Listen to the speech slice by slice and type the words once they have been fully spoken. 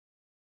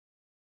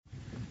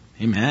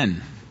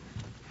Amen.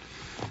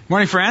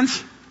 Morning,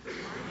 friends.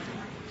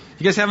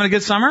 You guys having a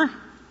good summer?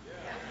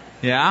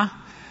 Yeah?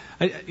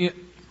 This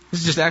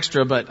is just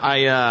extra, but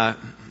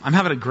I'm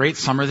having a great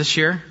summer this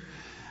year.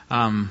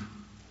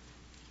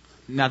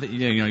 Not that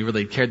you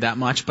really cared that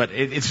much, but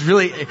it's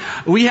really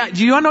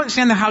do you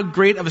understand how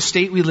great of a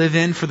state we live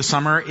in for the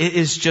summer? It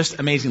is just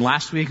amazing.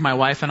 Last week, my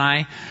wife and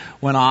I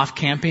went off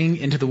camping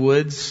into the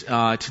woods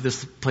to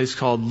this place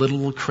called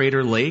Little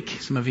Crater Lake.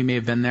 Some of you may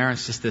have been there.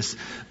 It's just this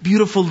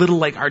beautiful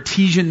little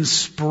artesian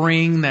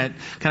spring that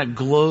kind of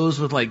glows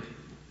with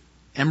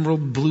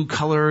emerald blue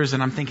colors,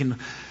 and I'm thinking,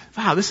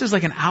 wow, this is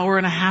an hour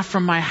and a half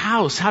from my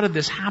house. How did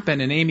this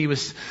happen? And Amy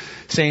was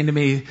saying to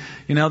me,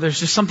 there's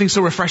just something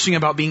so refreshing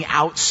about being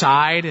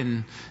outside,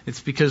 and it's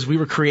because we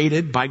were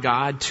created by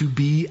God to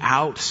be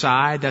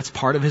outside. That's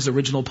part of His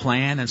original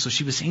plan. And so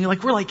she was saying,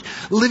 we're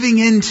living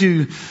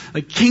into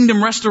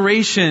kingdom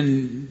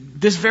restoration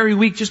this very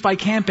week just by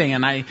camping.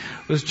 And I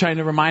was trying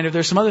to remind her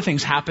there's some other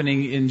things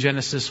happening in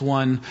Genesis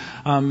 1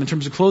 in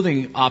terms of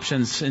clothing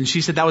options. And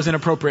she said that was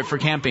inappropriate for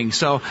camping.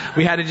 So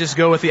we had to just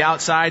go with the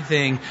outside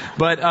thing.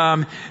 But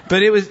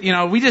it was,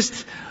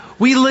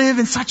 we live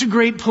in such a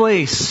great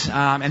place.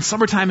 And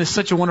summertime is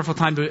such a wonderful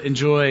time to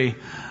enjoy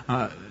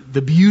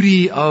the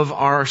beauty of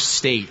our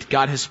state.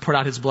 God has poured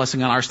out His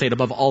blessing on our state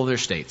above all other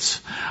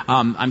states.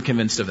 I'm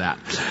convinced of that.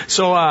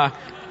 So,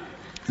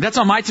 that's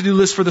on my to-do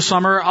list for the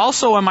summer.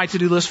 Also on my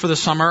to-do list for the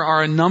summer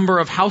are a number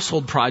of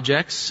household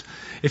projects.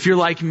 If you're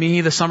like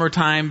me, the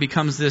summertime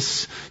becomes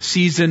this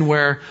season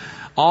where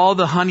all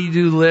the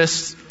honey-do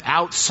lists,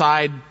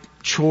 outside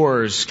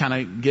chores kind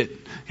of get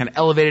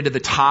elevated to the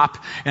top.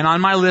 And on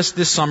my list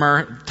this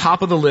summer,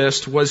 top of the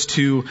list was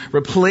to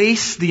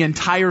replace the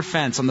entire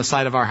fence on the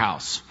side of our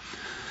house.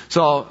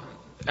 So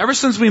ever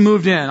since we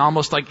moved in,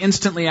 almost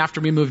instantly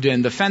after we moved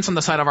in, the fence on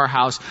the side of our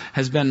house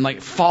has been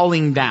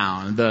falling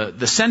down.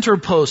 The center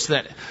post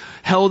that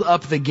held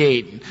up the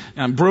gate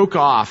broke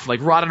off,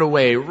 rotted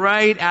away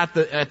right at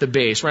the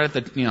base, right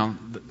at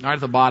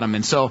the bottom.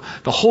 And so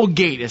the whole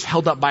gate is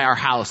held up by our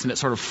house, and it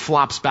sort of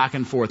flops back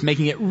and forth,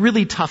 making it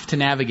really tough to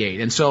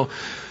navigate. And so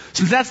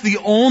since that's the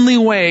only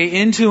way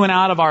into and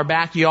out of our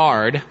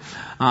backyard,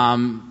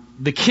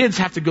 the kids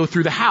have to go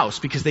through the house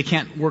because they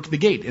can't work the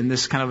gate in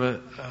this kind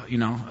of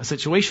a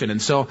situation. And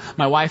so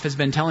my wife has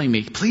been telling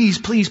me, please,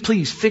 please,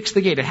 please fix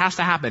the gate. It has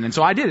to happen. And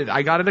so I did it.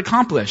 I got it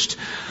accomplished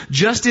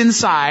just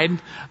inside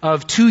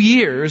of 2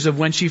 years of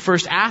when she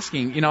first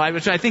asking,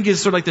 which I think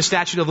is sort of the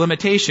statute of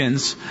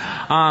limitations.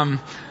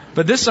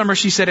 But this summer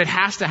she said it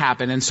has to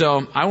happen. And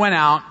so I went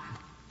out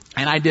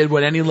and I did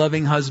what any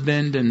loving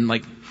husband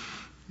and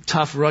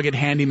tough, rugged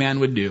handyman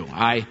would do.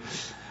 I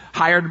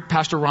hired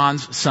Pastor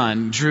Ron's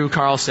son, Drew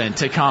Carlson,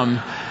 to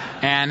come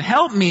and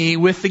help me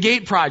with the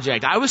gate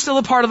project. I was still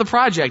a part of the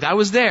project. I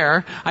was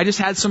there. I just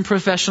had some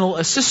professional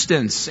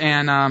assistance.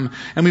 And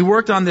we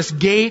worked on this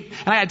gate.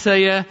 And I got to tell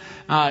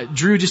you,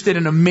 Drew just did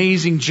an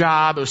amazing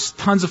job. It was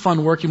tons of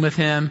fun working with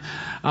him.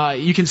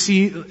 You can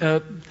see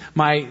there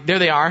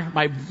they are.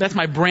 That's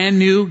my brand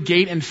new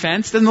gate and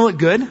fence. Doesn't it look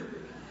good?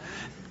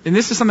 And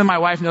this is something my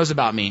wife knows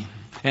about me.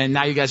 And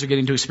now you guys are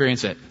getting to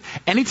experience it.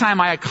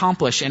 Anytime I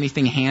accomplish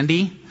anything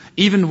handy,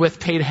 even with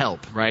paid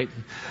help, right?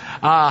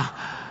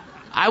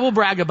 I will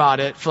brag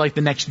about it for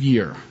the next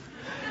year.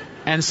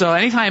 And so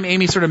anytime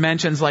Amy sort of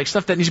mentions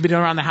stuff that needs to be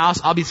done around the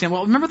house, I'll be saying,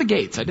 well, remember the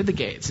gates? I did the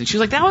gates. And she's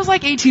like, that was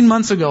 18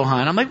 months ago,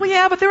 hon. I'm like, well,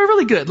 yeah, but they were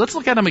really good. Let's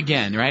look at them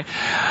again, right?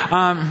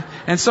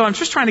 And so I'm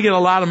just trying to get a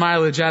lot of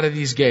mileage out of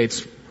these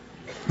gates.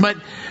 But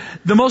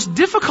the most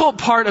difficult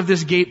part of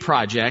this gate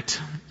project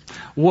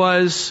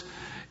was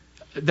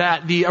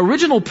that the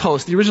original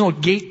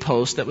gate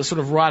post that was sort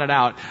of rotted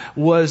out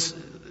was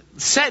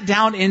set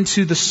down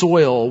into the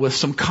soil with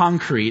some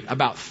concrete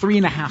about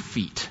 3.5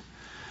 feet.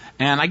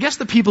 And I guess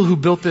the people who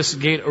built this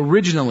gate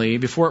originally,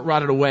 before it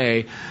rotted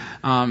away,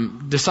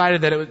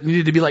 decided that it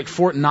needed to be like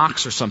Fort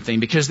Knox or something,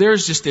 because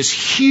there's just this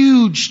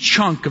huge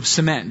chunk of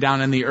cement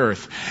down in the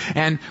earth.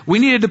 And we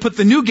needed to put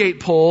the new gate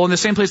pole in the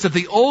same place that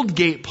the old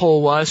gate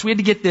pole was. So we had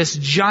to get this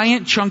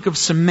giant chunk of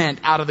cement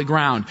out of the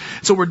ground.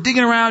 So we're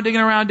digging around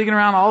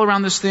all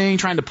around this thing,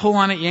 trying to pull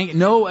on it, yank it.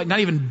 No, not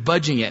even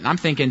budging it. And I'm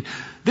thinking,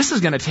 this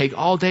is going to take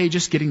all day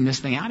just getting this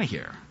thing out of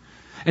here.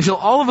 Until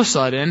all of a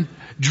sudden,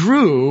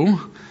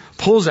 Drew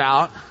pulls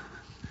out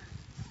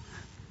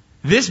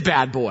this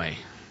bad boy,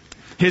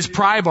 his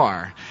pry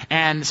bar.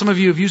 And some of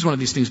you have used one of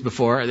these things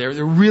before.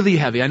 They're really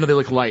heavy. I know they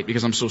look light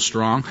because I'm so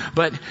strong,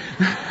 but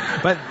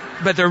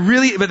they're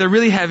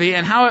really heavy.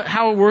 And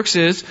how it works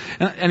is,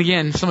 and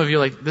again, some of you are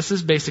like, this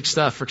is basic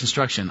stuff for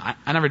construction.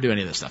 I never do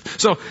any of this stuff.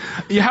 So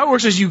how it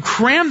works is you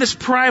cram this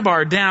pry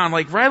bar down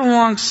right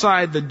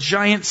alongside the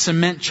giant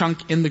cement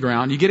chunk in the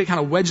ground. You get it kind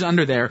of wedged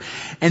under there,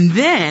 and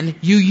then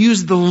you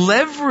use the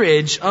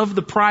leverage of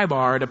the pry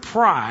bar to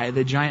pry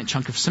the giant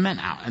chunk of cement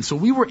out. And so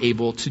we were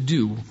able to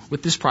do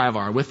with this pry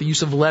bar, with the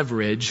use of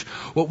leverage,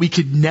 what we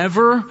could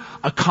never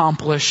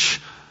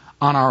accomplish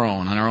on our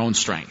own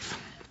strength.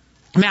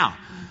 Now,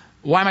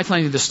 why am I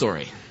telling you this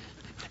story?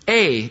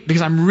 A,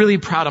 because I'm really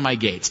proud of my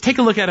gates. Take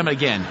a look at them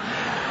again.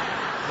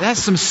 That's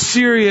some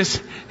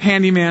serious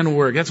handyman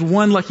work. That's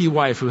one lucky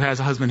wife who has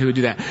a husband who would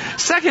do that.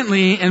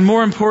 Secondly, and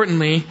more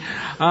importantly,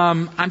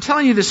 I'm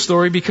telling you this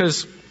story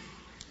because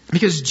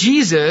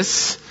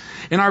Jesus,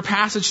 in our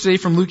passage today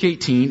from Luke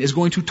 18, is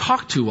going to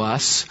talk to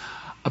us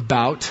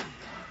about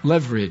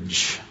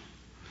leverage.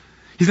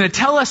 He's going to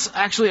tell us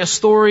actually a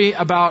story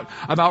about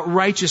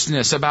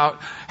righteousness,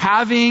 about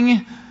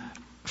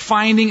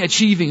finding,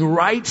 achieving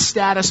right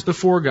status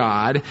before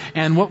God.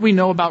 And what we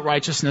know about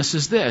righteousness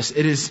is this.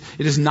 It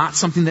is not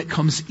something that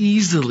comes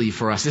easily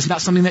for us. It's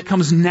not something that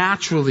comes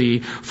naturally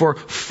for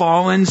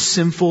fallen,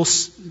 sinful,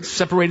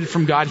 separated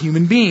from God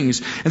human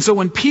beings. And so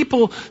when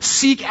people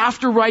seek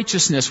after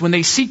righteousness, when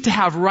they seek to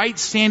have right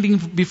standing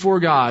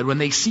before God, when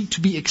they seek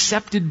to be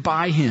accepted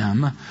by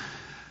Him,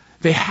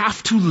 they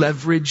have to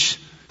leverage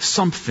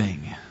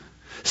something.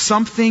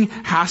 Something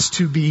has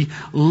to be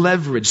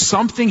leveraged.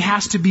 Something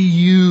has to be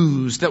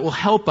used that will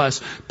help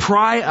us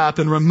pry up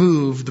and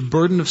remove the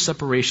burden of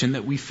separation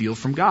that we feel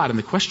from God. And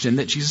the question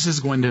that Jesus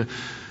is going to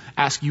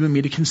ask you and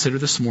me to consider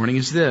this morning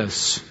is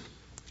this.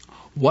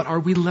 What are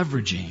we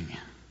leveraging?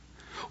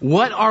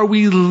 What are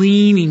we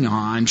leaning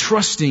on,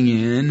 trusting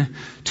in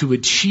to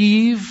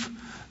achieve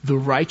the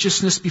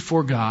righteousness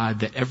before God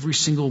that every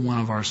single one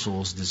of our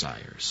souls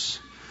desires?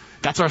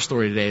 That's our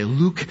story today.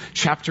 Luke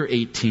chapter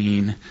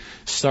 18,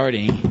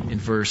 starting in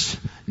verse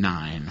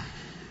 9.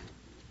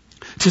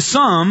 To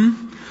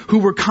some who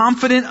were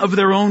confident of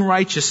their own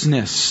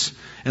righteousness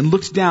and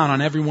looked down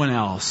on everyone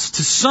else.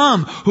 To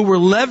some who were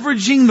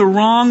leveraging the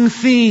wrong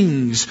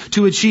things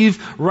to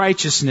achieve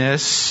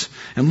righteousness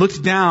and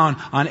looked down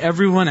on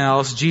everyone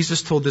else,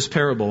 Jesus told this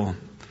parable.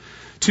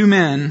 2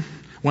 men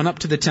went up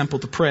to the temple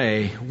to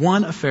pray,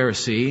 one a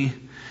Pharisee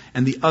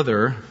and the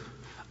other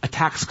a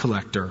tax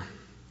collector.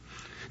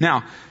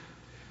 Now,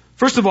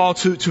 first of all,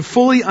 to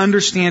fully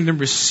understand and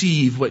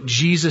receive what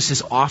Jesus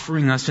is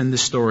offering us in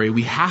this story,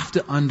 we have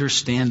to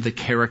understand the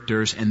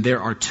characters, and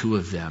there are 2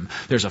 of them.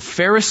 There's a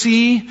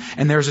Pharisee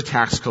and there's a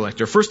tax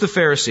collector. First, the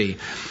Pharisee.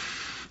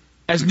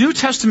 As New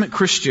Testament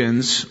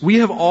Christians, we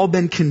have all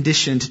been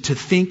conditioned to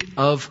think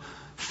of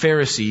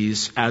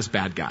Pharisees as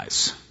bad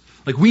guys.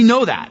 Like, we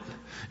know that.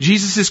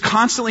 Jesus is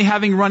constantly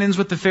having run-ins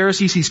with the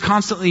Pharisees. He's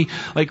constantly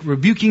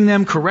rebuking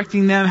them,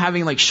 correcting them,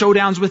 having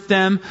showdowns with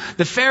them.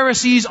 The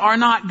Pharisees are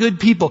not good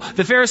people.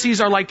 The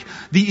Pharisees are like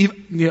the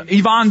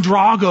Ivan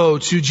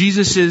Drago to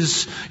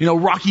Jesus's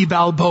Rocky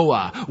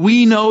Balboa.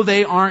 We know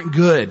they aren't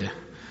good.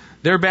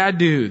 They're bad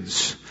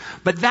dudes.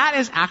 But that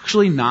is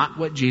actually not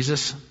what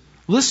Jesus'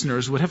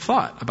 listeners would have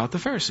thought about the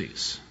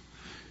Pharisees.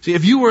 See,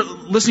 if you were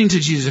listening to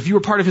Jesus, if you were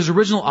part of His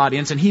original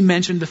audience and He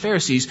mentioned the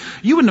Pharisees,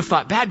 you wouldn't have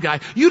thought bad guy,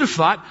 you'd have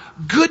thought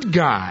good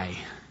guy.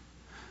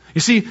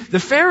 You see,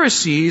 the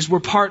Pharisees were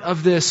part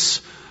of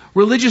this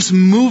religious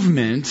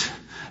movement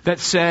that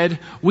said,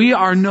 we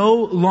are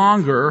no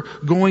longer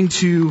going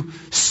to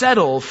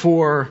settle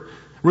for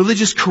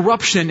religious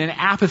corruption and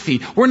apathy.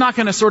 We're not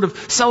going to sort of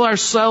sell our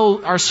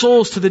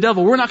souls to the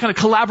devil. We're not going to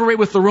collaborate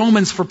with the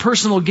Romans for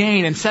personal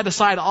gain and set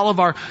aside all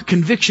of our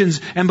convictions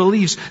and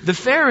beliefs. The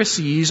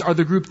Pharisees are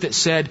the group that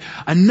said,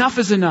 enough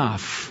is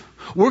enough.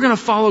 We're going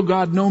to follow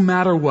God no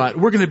matter what.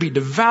 We're going to be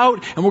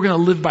devout and we're going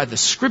to live by the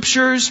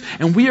Scriptures,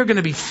 and we are going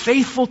to be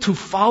faithful to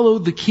follow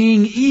the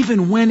King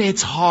even when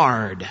it's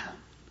hard.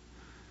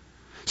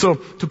 So,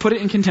 to put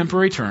it in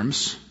contemporary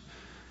terms,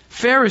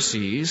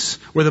 Pharisees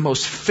were the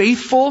most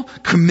faithful,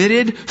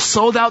 committed,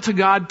 sold out to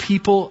God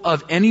people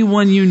of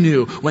anyone you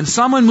knew. When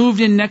someone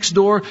moved in next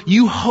door,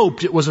 you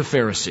hoped it was a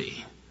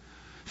Pharisee.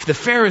 The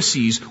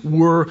Pharisees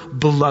were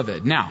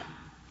beloved. Now,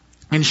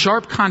 in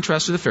sharp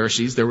contrast to the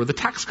Pharisees, there were the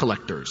tax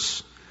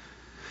collectors.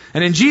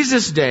 And in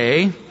Jesus'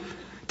 day,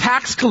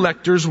 tax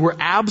collectors were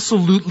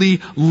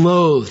absolutely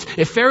loathed.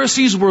 If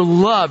Pharisees were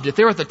loved, if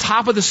they were at the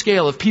top of the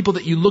scale of people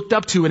that you looked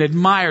up to and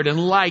admired and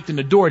liked and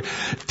adored,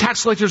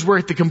 tax collectors were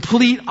at the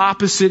complete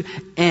opposite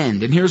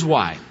end. And here's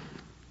why.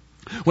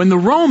 When the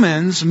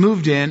Romans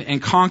moved in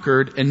and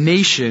conquered a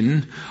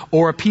nation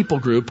or a people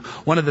group,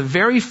 one of the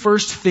very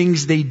first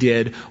things they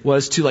did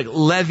was to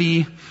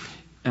levy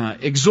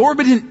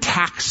exorbitant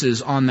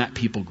taxes on that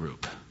people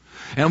group.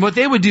 And what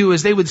they would do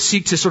is they would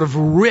seek to sort of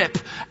rip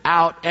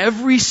out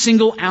every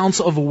single ounce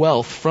of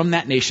wealth from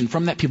that nation,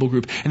 from that people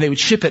group, and they would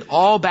ship it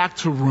all back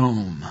to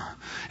Rome.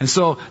 And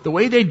so the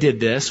way they did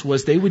this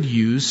was they would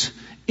use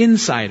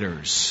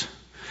insiders.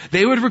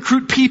 They would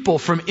recruit people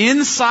from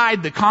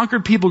inside the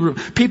conquered people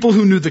group, people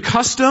who knew the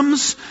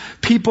customs,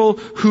 people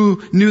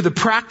who knew the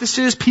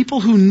practices, people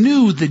who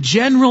knew the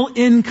general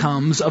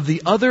incomes of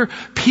the other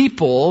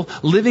people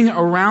living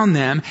around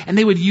them, and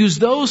they would use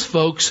those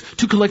folks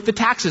to collect the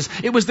taxes.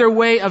 It was their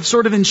way of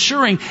sort of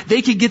ensuring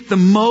they could get the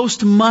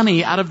most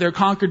money out of their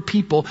conquered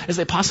people as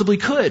they possibly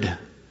could.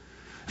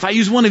 If I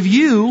use one of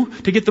you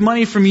to get the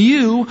money from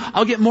you,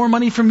 I'll get more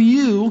money from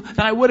you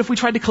than I would if we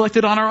tried to collect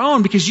it on our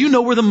own, because you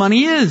know where the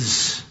money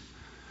is.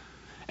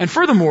 And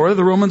furthermore,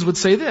 the Romans would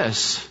say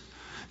this.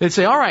 They'd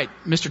say, all right,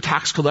 Mr.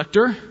 Tax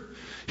Collector,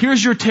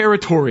 here's your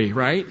territory,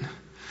 right?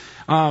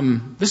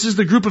 This is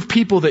the group of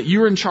people that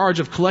you're in charge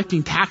of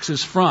collecting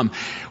taxes from.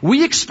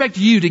 We expect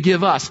you to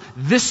give us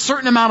this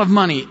certain amount of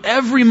money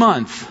every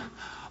month.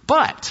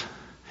 But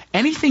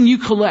anything you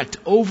collect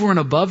over and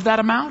above that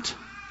amount,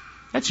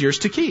 that's yours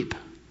to keep.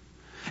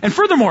 And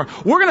furthermore,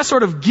 we're going to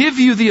sort of give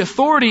you the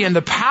authority and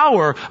the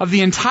power of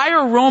the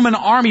entire Roman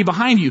army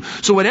behind you.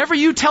 So whatever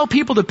you tell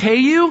people to pay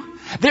you,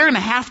 they're going to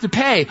have to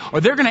pay, or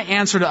they're going to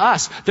answer to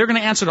us. They're going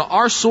to answer to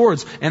our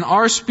swords and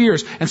our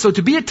spears. And so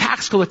to be a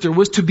tax collector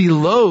was to be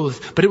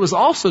loathed, but it was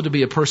also to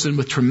be a person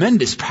with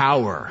tremendous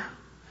power.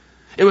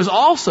 It was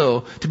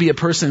also to be a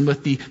person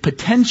with the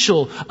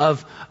potential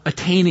of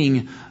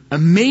attaining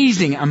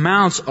amazing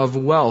amounts of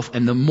wealth.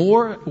 And the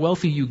more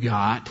wealthy you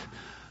got,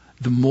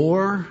 the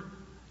more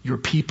your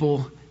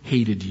people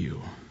hated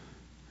you.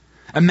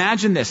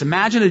 Imagine this.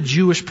 Imagine a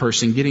Jewish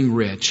person getting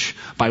rich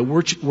by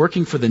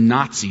working for the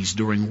Nazis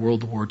during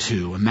World War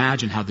II.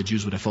 Imagine how the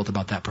Jews would have felt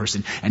about that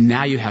person. And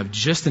now you have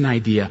just an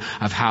idea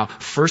of how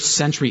first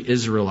century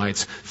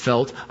Israelites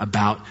felt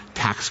about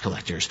tax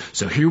collectors.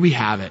 So here we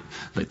have it.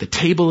 The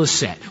table is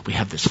set. We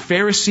have this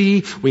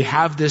Pharisee. We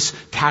have this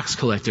tax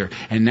collector.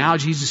 And now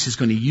Jesus is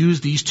going to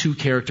use these two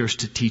characters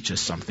to teach us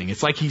something.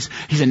 It's like he's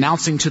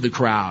announcing to the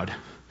crowd.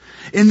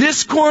 In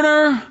this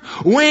corner,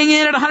 weighing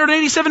in at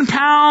 187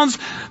 pounds,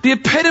 the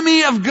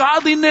epitome of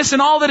godliness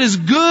and all that is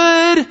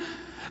good,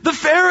 the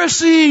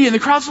Pharisee. And the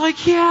crowd's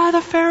like, yeah,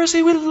 the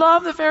Pharisee, we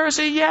love the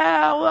Pharisee,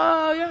 yeah,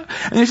 well, yeah.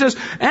 And he says,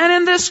 and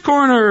in this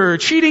corner,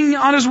 cheating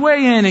on his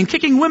way in and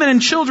kicking women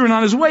and children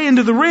on his way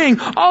into the ring,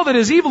 all that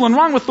is evil and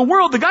wrong with the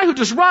world, the guy who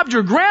just robbed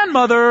your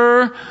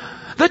grandmother,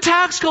 the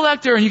tax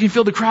collector. And you can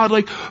feel the crowd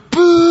like,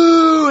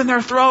 boo, and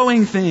they're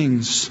throwing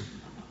things.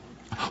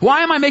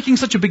 Why am I making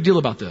such a big deal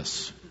about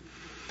this?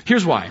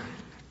 Here's why.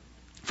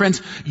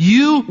 Friends,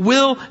 you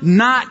will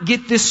not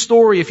get this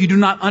story if you do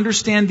not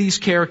understand these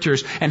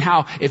characters and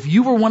how if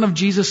you were one of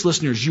Jesus'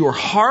 listeners, your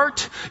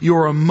heart,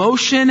 your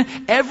emotion,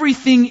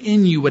 everything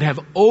in you would have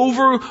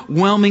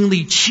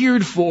overwhelmingly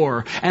cheered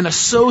for and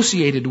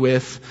associated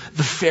with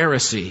the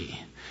Pharisee.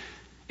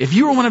 If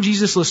you were one of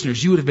Jesus'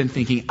 listeners, you would have been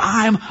thinking,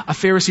 I'm a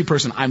Pharisee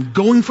person. I'm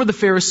going for the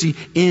Pharisee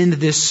in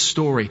this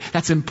story.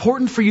 That's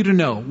important for you to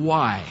know.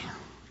 Why?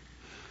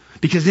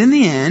 Because in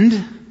the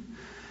end,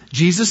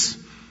 Jesus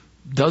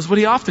does what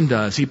he often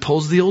does. He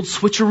pulls the old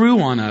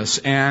switcheroo on us,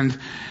 and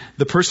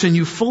the person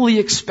you fully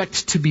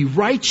expect to be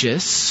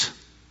righteous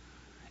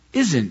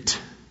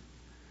isn't.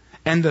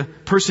 And the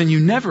person you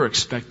never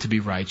expect to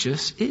be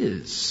righteous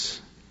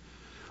is.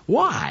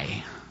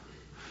 Why?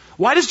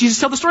 Why does Jesus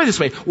tell the story this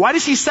way? Why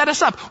does he set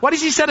us up? Why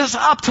does he set us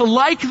up to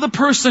like the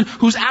person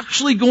who's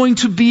actually going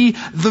to be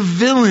the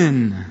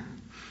villain?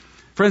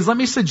 Friends, let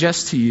me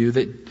suggest to you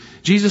that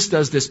Jesus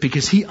does this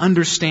because he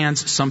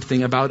understands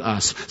something about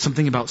us,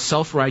 something about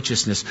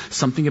self-righteousness,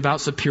 something about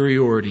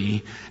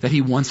superiority that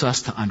he wants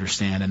us to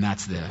understand, and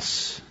that's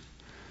this.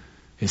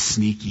 It's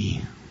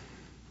sneaky.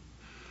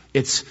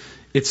 It's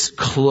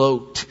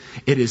cloaked.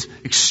 It is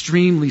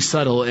extremely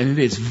subtle, and it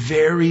is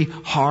very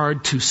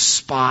hard to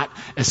spot,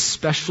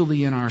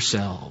 especially in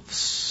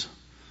ourselves.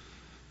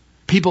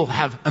 People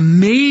have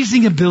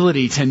amazing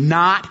ability to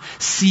not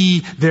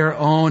see their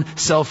own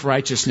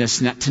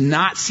self-righteousness, to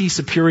not see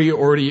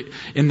superiority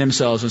in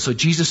themselves. And so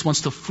Jesus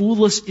wants to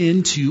fool us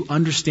into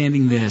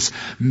understanding this.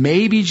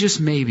 Maybe,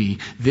 just maybe,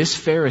 this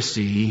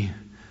Pharisee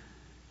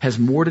has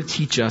more to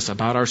teach us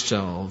about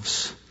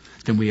ourselves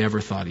than we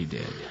ever thought he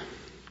did.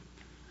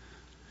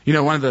 You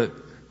know, one of the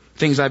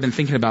things I've been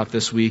thinking about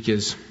this week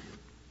is,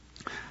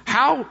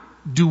 how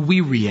do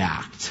we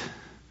react?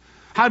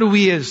 How do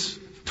we as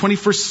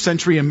 21st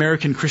century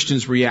American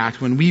Christians react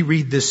when we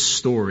read this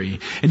story?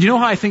 And you know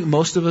how I think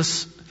most of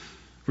us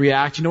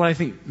react? You know what I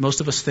think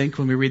most of us think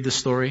when we read this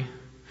story?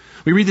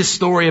 We read this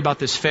story about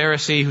this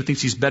Pharisee who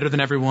thinks he's better than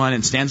everyone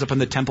and stands up in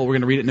the temple, we're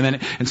going to read it in a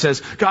minute, and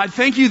says, God,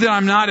 thank you that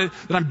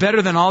I'm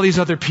better than all these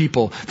other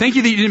people. Thank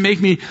you that you didn't make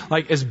me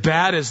like as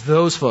bad as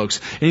those folks.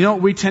 And you know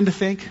what we tend to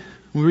think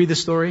when we read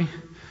this story?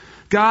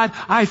 God,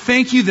 I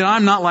thank you that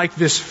I'm not like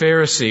this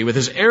Pharisee with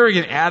his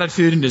arrogant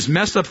attitude and his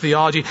messed up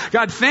theology.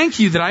 God, thank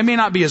you that I may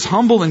not be as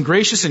humble and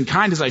gracious and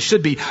kind as I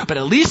should be, but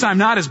at least I'm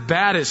not as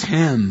bad as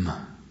him.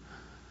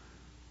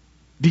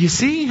 Do you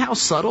see how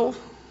subtle?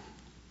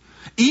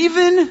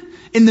 Even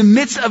in the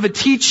midst of a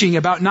teaching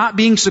about not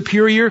being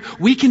superior,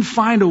 we can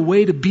find a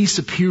way to be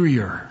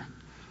superior.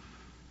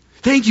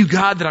 Thank you,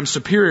 God, that I'm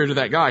superior to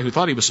that guy who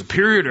thought he was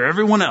superior to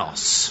everyone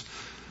else.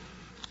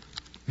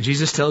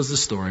 Jesus tells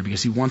this story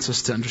because he wants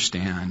us to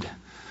understand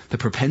the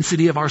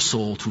propensity of our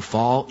soul to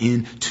fall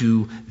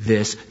into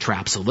this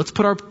trap. So let's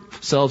put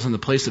ourselves in the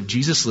place of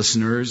Jesus'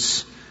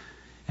 listeners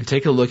and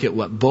take a look at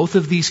what both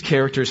of these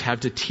characters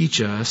have to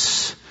teach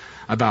us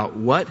about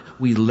what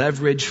we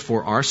leverage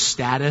for our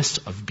status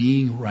of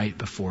being right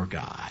before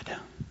God.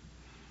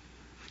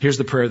 Here's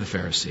the prayer of the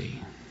Pharisee.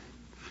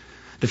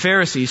 The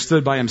Pharisee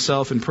stood by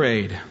himself and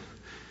prayed,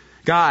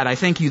 God, I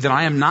thank you that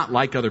I am not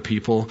like other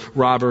people,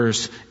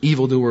 robbers,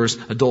 evildoers,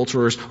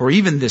 adulterers, or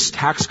even this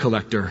tax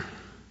collector.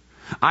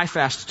 I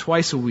fast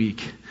twice a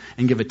week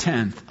and give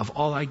 1/10 of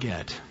all I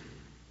get.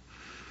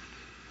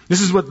 This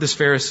is what this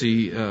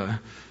Pharisee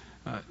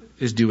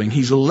is doing.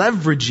 He's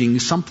leveraging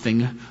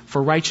something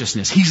for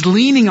righteousness. He's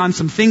leaning on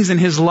some things in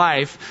his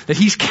life that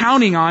he's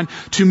counting on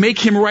to make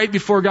him right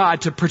before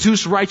God, to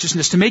produce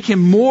righteousness, to make him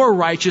more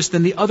righteous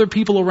than the other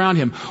people around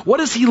him. What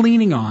is he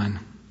leaning on?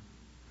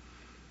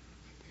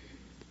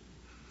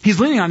 He's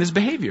leaning on his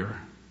behavior.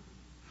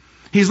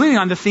 He's leaning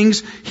on the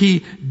things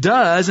he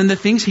does and the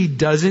things he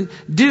doesn't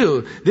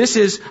do. This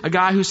is a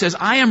guy who says,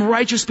 I am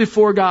righteous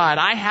before God.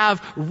 I have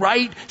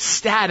right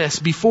status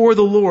before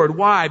the Lord.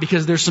 Why?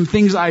 Because there's some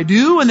things I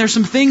do and there's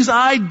some things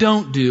I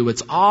don't do.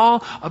 It's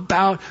all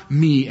about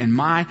me and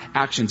my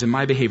actions and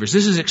my behaviors.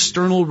 This is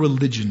external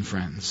religion,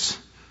 friends.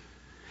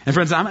 And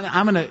friends,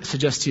 I'm going to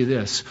suggest to you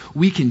this.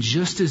 We can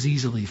just as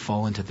easily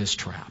fall into this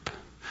trap.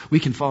 We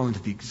can fall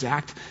into the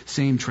exact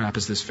same trap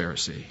as this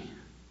Pharisee.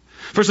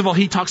 First of all,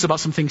 he talks about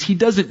some things he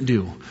doesn't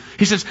do.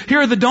 He says,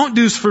 here are the don't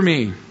do's for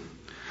me.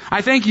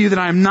 I thank you that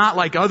I am not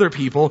like other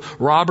people,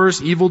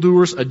 robbers,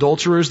 evildoers,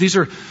 adulterers. These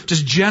are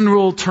just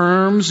general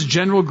terms,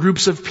 general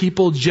groups of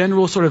people,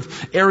 general sort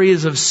of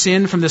areas of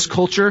sin from this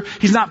culture.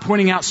 He's not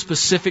pointing out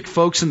specific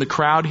folks in the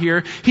crowd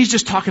here. He's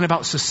just talking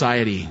about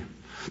society.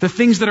 The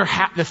things that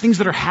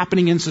are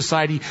happening in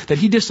society that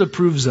he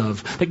disapproves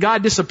of, that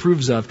God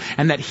disapproves of,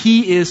 and that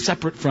he is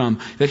separate from,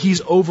 that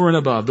he's over and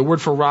above. The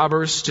word for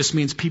robbers just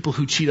means people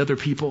who cheat other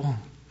people.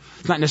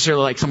 It's not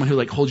necessarily like someone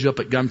who holds you up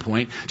at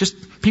gunpoint.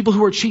 Just people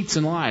who are cheats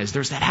and lies.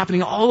 There's that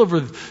happening all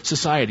over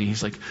society.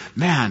 He's like,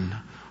 man,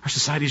 our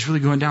society is really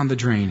going down the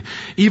drain.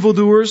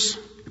 Evildoers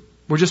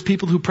were just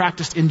people who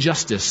practiced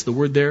injustice. The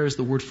word there is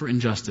the word for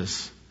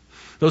injustice.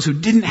 Those who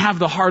didn't have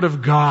the heart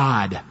of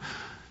God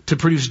to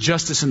produce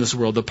justice in this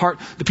world.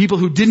 The people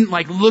who didn't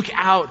look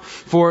out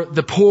for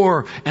the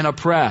poor and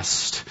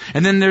oppressed.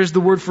 And then there's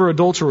the word for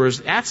adulterers.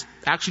 That's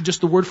actually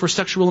just the word for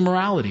sexual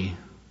immorality.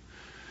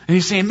 And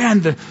he's saying, man,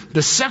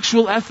 the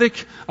sexual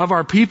ethic of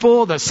our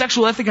people, the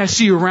sexual ethic I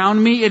see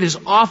around me, it is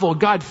awful.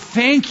 God,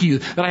 thank you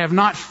that I have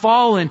not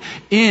fallen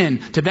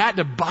into that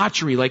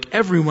debauchery like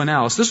everyone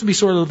else. This would be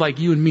sort of like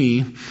you and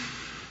me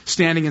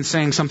standing and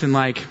saying something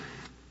like,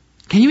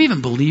 can you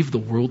even believe the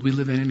world we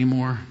live in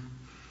anymore?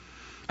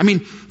 I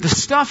mean, the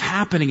stuff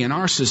happening in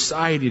our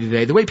society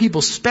today, the way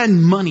people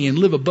spend money and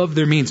live above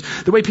their means,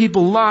 the way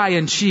people lie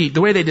and cheat,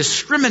 the way they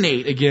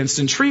discriminate against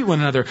and treat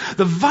one another,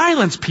 the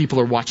violence people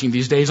are watching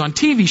these days on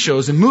TV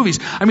shows and movies.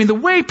 I mean, the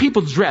way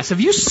people dress. Have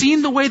you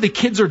seen the way the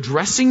kids are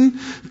dressing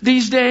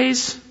these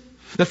days?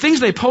 The things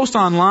they post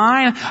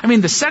online. I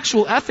mean, the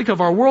sexual ethic of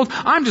our world.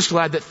 I'm just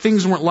glad that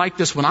things weren't like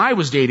this when I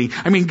was dating.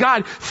 I mean,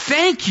 God,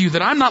 thank you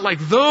that I'm not like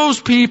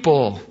those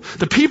people.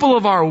 The people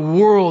of our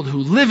world who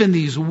live in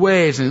these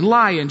ways and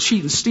lie and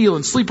cheat and steal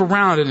and sleep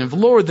around and have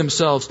lowered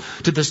themselves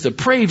to this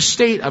depraved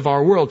state of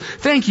our world.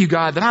 Thank you,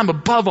 God, that I'm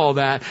above all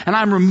that and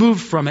I'm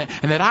removed from it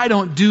and that I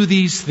don't do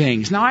these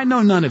things. Now, I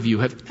know none of you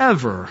have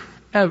never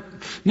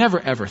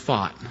ever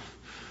thought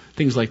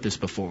things like this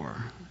before.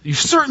 You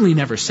certainly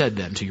never said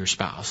them to your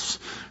spouse,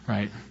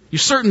 right? You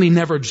certainly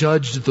never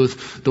judged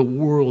the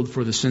world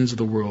for the sins of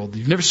the world.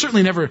 You've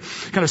certainly never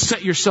kind of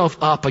set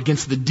yourself up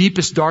against the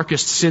deepest,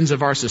 darkest sins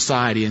of our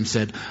society and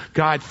said,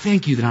 God,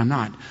 thank you that I'm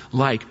not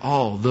like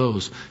all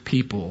those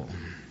people.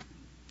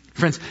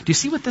 Friends, do you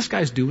see what this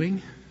guy's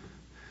doing?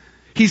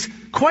 He's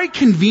quite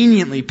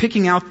conveniently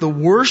picking out the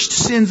worst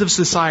sins of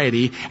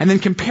society and then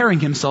comparing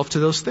himself to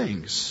those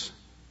things.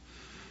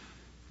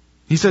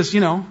 He says,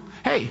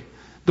 hey,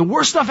 the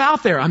worst stuff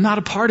out there, I'm not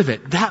a part of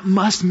it. That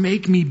must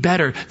make me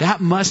better.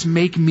 That must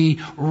make me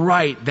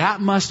right. That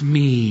must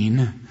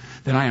mean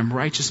that I am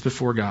righteous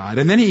before God.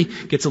 And then he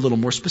gets a little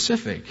more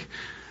specific.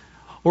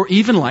 Or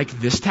even like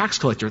this tax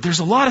collector. There's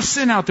a lot of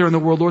sin out there in the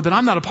world, Lord, that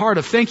I'm not a part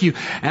of. Thank you.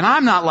 And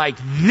I'm not like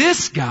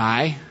this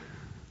guy,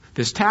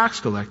 this tax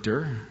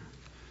collector.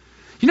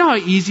 You know how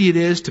easy it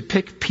is to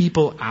pick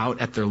people out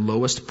at their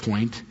lowest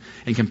point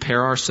and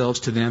compare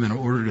ourselves to them in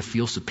order to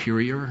feel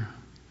superior?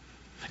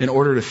 In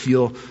order to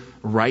feel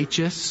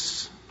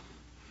righteous?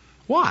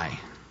 Why?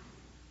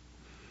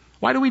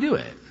 Why do we do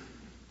it?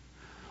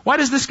 Why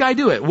does this guy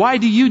do it? Why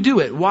do you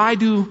do it? Why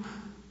do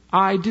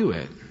I do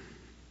it?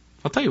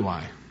 I'll tell you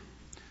why.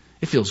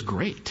 It feels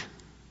great.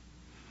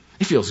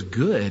 It feels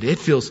good. It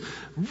feels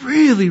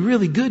really,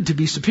 really good to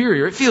be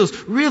superior. It feels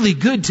really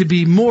good to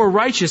be more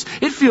righteous.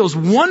 It feels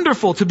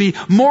wonderful to be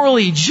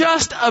morally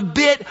just a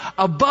bit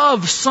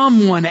above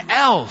someone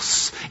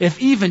else,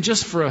 if even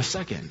just for a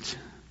second.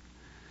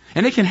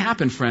 And it can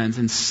happen, friends,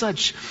 in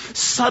such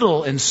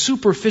subtle and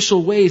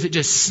superficial ways. It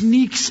just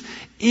sneaks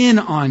in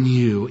on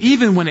you,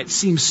 even when it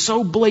seems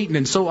so blatant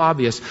and so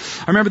obvious.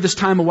 I remember this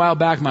time a while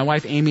back, my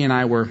wife Amy and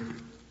I were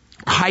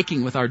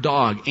hiking with our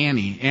dog,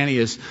 Annie. Annie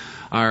is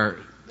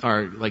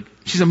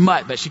she's a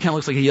mutt, but she kind of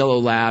looks like a yellow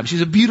lab. She's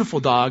a beautiful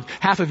dog.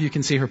 Half of you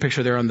can see her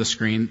picture there on the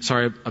screen.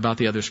 Sorry about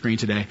the other screen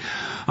today.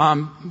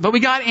 But we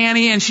got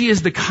Annie, and she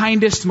is the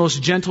kindest,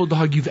 most gentle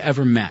dog you've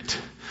ever met.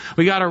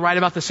 We got her right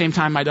about the same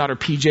time my daughter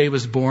PJ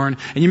was born.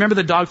 And you remember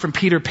the dog from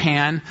Peter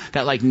Pan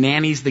that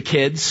nannies the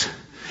kids?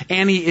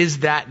 Annie is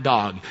that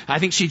dog. I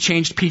think she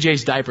changed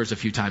PJ's diapers a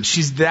few times.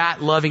 She's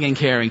that loving and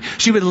caring.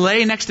 She would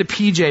lay next to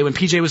PJ when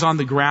PJ was on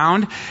the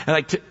ground.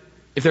 And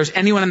if there's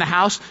anyone in the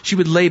house, she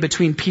would lay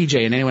between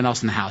PJ and anyone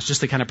else in the house.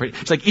 Just to kind of,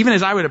 it's like, even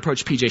as I would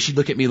approach PJ, she'd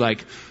look at me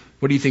like,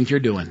 what do you think you're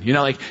doing?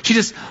 She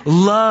just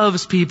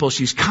loves people.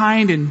 She's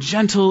kind and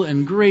gentle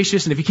and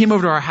gracious. And if you came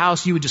over to our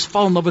house, you would just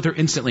fall in love with her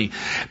instantly.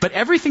 But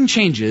everything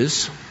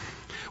changes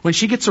when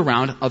she gets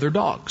around other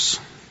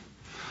dogs.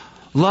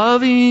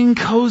 Loving,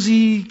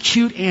 cozy,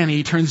 cute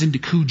Annie turns into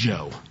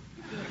Cujo.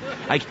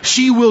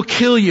 She will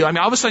kill you. All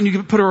of a sudden you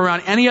can put her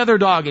around any other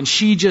dog and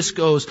she just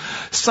goes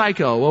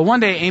psycho. Well, one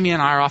day Amy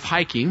and I are off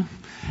hiking,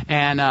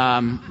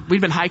 and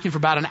we'd been hiking for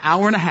about an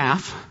hour and a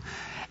half,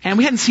 and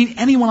we hadn't seen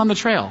anyone on the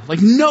trail.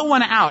 No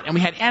one out. And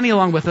we had Annie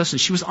along with us, and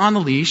she was on the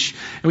leash,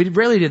 and we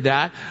rarely did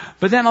that.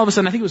 But then all of a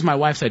sudden, I think it was my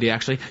wife's idea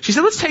actually, she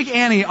said, let's take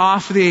Annie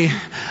off the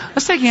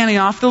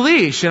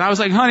leash. And I was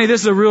like, honey,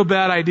 this is a real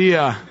bad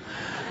idea.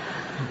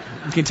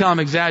 You can tell I'm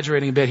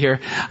exaggerating a bit here.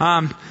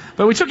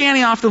 But we took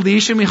Annie off the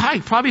leash and we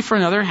hiked probably for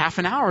another half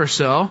an hour or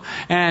so,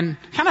 and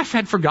kind of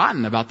had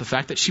forgotten about the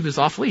fact that she was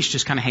off leash,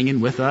 just kind of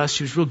hanging with us.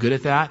 She was real good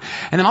at that.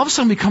 And then all of a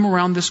sudden we come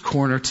around this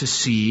corner to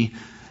see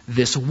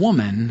this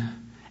woman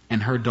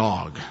and her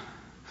dog.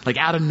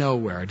 Out of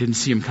nowhere. I didn't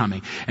see him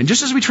coming. And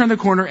just as we turn the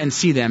corner and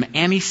see them,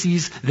 Annie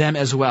sees them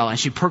as well. And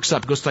she perks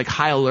up, goes to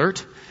high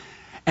alert.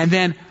 And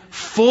then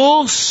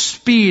full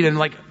speed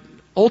and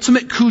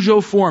ultimate Cujo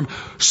form,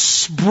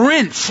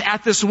 sprints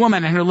at this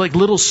woman and her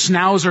little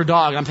schnauzer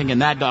dog. I'm thinking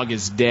that dog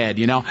is dead,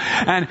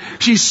 And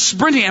she's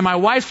sprinting, and my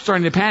wife's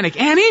starting to panic.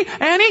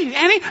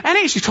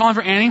 Annie. She's calling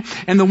for Annie.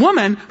 And the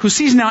woman, who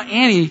sees now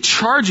Annie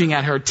charging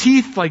at her,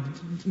 teeth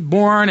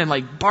born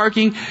and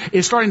barking,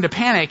 is starting to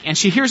panic, and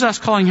she hears us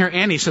calling her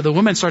Annie. So the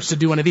woman starts to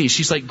do one of these.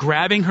 She's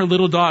grabbing her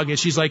little dog, and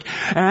she's like,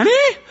 Annie.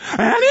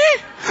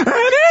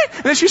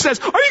 And then she says,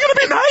 are you going to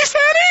be nice,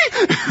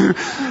 Annie?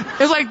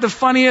 It's the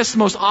funniest,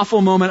 most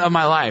awful moment of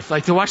my life.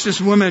 To watch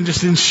this woman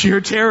just in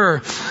sheer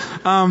terror.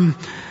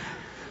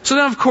 So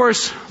then, of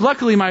course,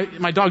 luckily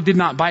my dog did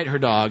not bite her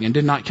dog and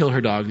did not kill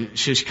her dog.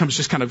 She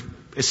just kind of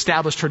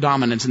established her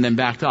dominance and then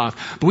backed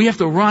off. But we have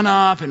to run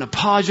up and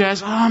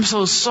apologize. Oh, I'm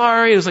so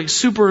sorry. It was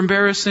super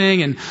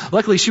embarrassing. And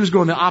luckily she was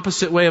going the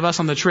opposite way of us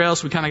on the trail,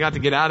 so we kind of got to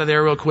get out of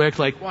there real quick.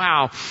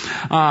 Wow.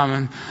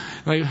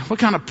 What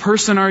kind of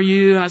person are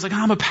you? And I was like,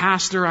 I'm a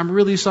pastor. I'm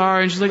really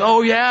sorry. And she's like,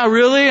 oh yeah,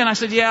 really? And I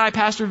said, yeah, I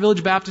pastor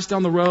Village Baptist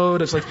down the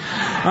road. It's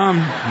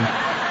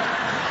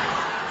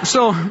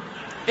so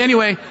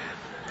anyway,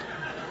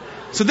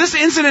 so this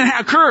incident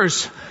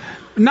occurs.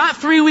 Not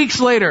 3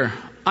 weeks later,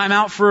 I'm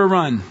out for a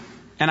run.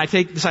 And I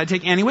decide to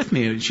take Annie with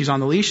me. She's on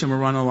the leash, and we're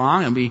running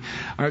along, and we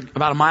are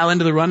about a mile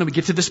into the run, and we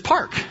get to this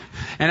park.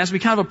 And as we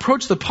kind of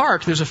approach the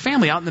park, there's a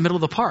family out in the middle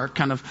of the park,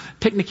 kind of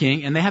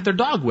picnicking, and they have their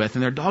dog with,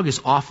 and their dog is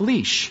off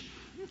leash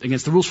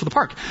against the rules for the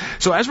park.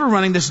 So as we're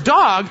running, this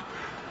dog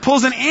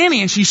pulls an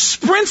Annie, and she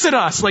sprints at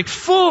us,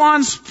 full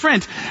on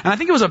sprint. And I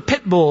think it was a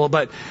pit bull,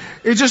 but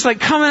it's just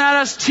coming at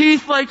us,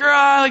 teeth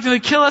to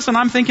kill us. And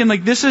I'm thinking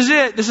this is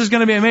it. This is going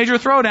to be a major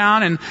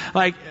throwdown. And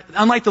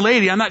unlike the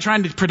lady, I'm not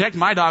trying to protect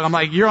my dog.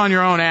 I'm you're on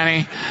your own,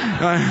 Annie.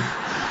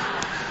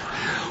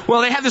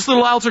 Well, they have this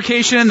little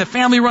altercation. The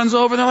family runs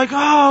over. They're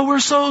oh, we're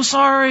so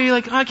sorry.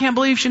 I can't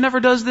believe she never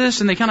does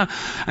this. And they and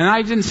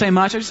I didn't say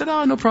much. I just said,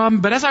 oh, no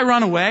problem. But as I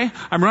run away,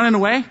 I'm running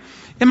away.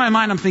 In my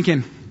mind, I'm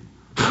thinking,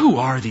 who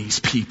are these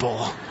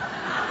people?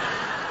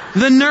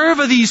 The nerve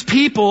of these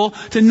people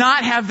to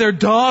not have their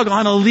dog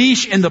on a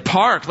leash in the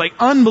park.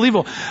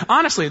 Unbelievable.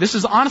 Honestly, this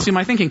is honestly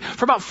my thinking.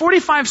 For about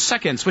 45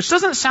 seconds, which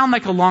doesn't sound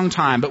like a long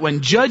time, but when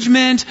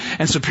judgment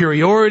and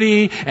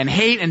superiority and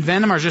hate and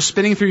venom are just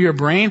spinning through your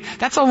brain,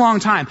 that's a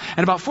long time.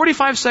 And about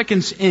 45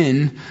 seconds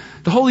in,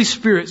 the Holy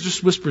Spirit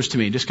just whispers to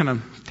me, just kind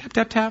of tap,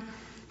 tap, tap.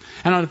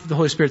 I don't know if the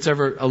Holy Spirit's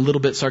ever a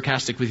little bit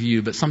sarcastic with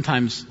you, but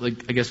sometimes, I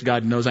guess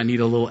God knows I need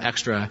a little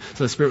extra.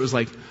 So the Spirit was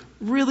like,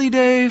 really,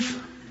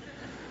 Dave?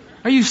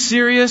 Are you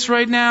serious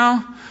right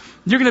now?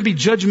 You're going to be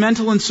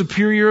judgmental and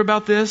superior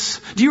about this?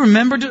 Do you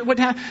remember what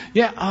happened?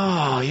 Yeah.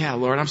 Oh, yeah,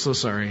 Lord, I'm so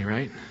sorry,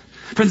 right?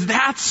 Friends,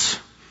 that's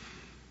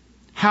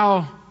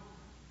how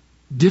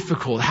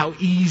difficult, how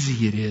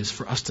easy it is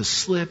for us to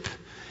slip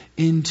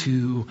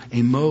into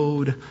a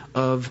mode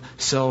of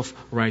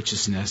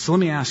self-righteousness. So let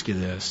me ask you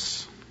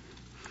this.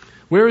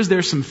 Where is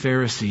there some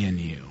Pharisee in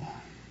you?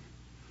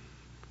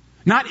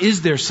 Not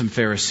is there some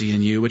Pharisee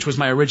in you, which was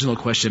my original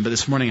question, but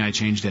this morning I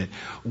changed it.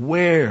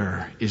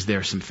 Where is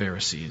there some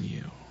Pharisee in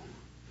you?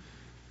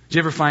 Do you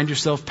ever find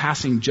yourself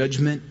passing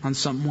judgment on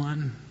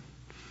someone?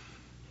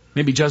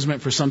 Maybe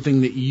judgment for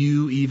something that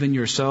you even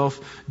yourself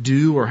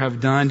do or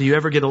have done. Do you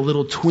ever get a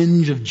little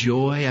twinge of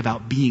joy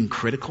about being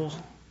critical?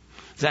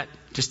 Does that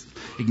just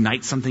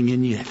ignite something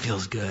in you that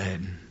feels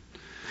good?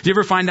 Do you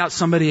ever find out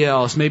somebody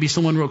else, maybe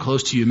someone real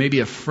close to you,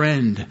 maybe a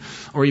friend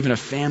or even a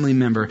family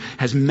member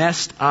has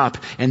messed up,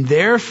 and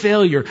their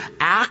failure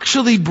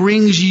actually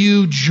brings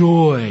you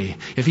joy,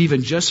 if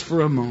even just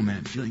for a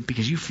moment,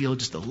 because you feel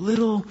just a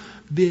little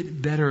bit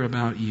better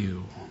about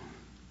you?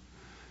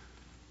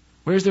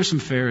 Where's there some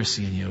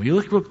Pharisee in you? You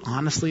look real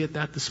honestly at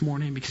that this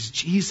morning because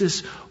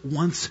Jesus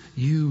wants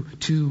you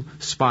to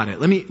spot it.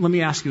 Let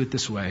me ask you it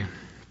this way.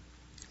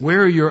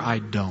 Where are your I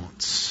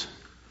don'ts?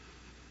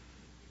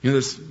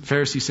 This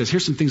Pharisee says,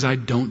 here's some things I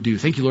don't do.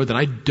 Thank you, Lord, that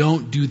I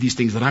don't do these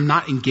things, that I'm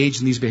not engaged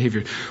in these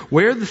behaviors.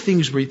 What are the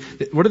things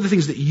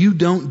that you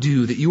don't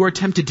do, that you are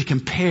tempted to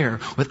compare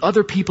with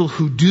other people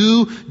who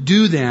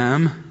do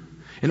them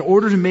in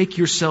order to make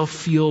yourself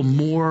feel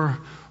more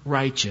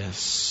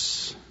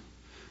righteous?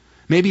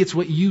 Maybe it's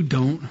what you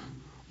don't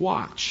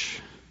watch.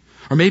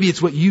 Or maybe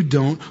it's what you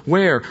don't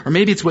wear. Or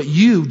maybe it's what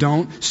you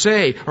don't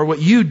say. Or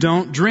what you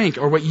don't drink.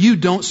 Or what you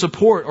don't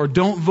support or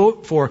don't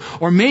vote for.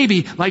 Or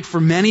maybe, like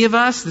for many of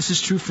us, this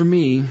is true for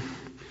me,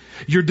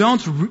 your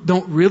don'ts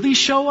don't really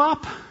show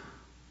up.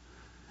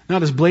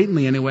 Not as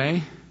blatantly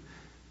anyway.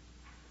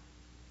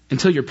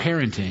 Until you're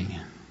parenting.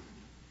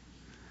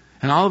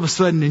 And all of a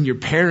sudden in your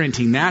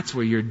parenting, that's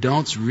where your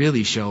don'ts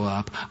really show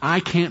up.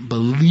 I can't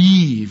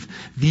believe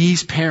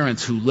these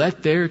parents who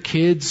let their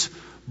kids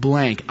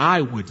blank.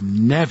 I would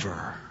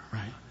never,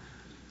 right?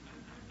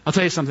 I'll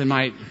tell you something.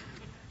 My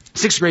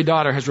 6th grade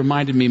daughter has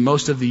reminded me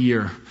most of the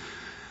year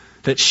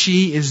that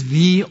she is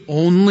the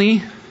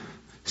only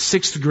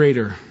 6th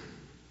grader.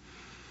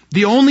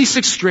 The only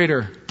 6th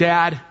grader,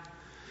 Dad,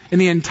 in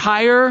the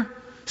entire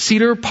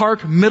Cedar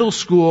Park Middle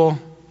School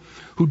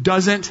who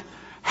doesn't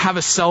have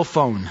a cell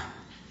phone.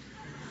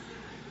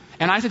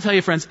 And I have to tell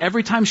you, friends,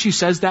 every time she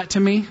says that to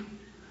me,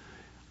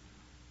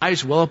 I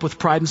just well up with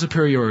pride and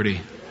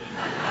superiority.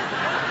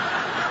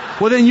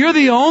 Well, then you're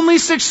the only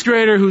 6th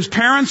grader whose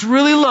parents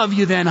really love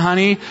you then,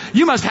 honey.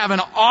 You must have an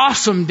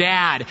awesome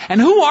dad.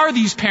 And who are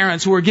these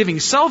parents who are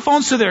giving cell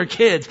phones to their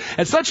kids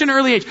at such an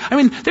early age? I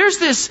mean, there's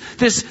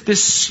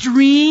this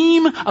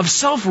stream of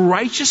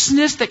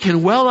self-righteousness that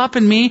can well up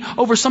in me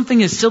over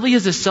something as silly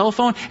as a cell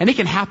phone, and it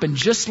can happen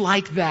just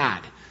like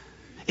that.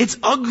 It's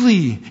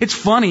ugly. It's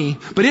funny,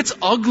 but it's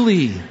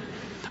ugly.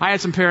 I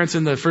had some parents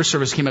in the first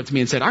service came up to me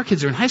and said, our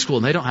kids are in high school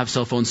and they don't have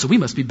cell phones, so we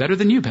must be better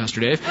than you,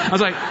 Pastor Dave. I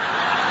was like,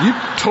 you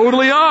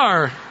totally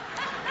are.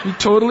 You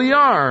totally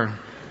are.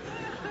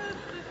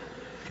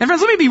 And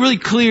friends, let me be really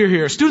clear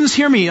here. Students,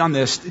 hear me on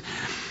this.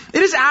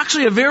 It is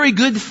actually a very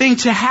good thing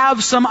to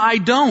have some I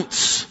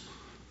don'ts.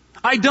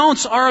 I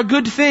don'ts are a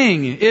good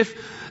thing.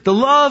 If the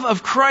love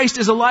of Christ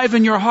is alive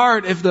in your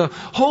heart, if the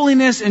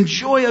holiness and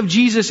joy of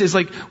Jesus is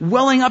like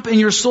welling up in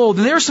your soul,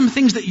 then there are some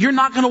things that you're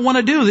not going to want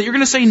to do, that you're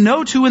going to say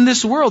no to in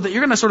this world, that you're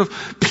going to sort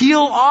of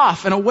peel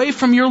off and away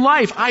from your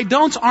life. I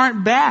don'ts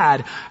aren't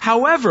bad.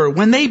 However,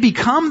 when they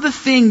become the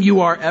thing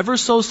you are ever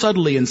so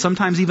subtly and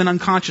sometimes even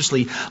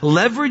unconsciously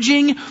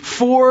leveraging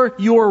for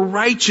your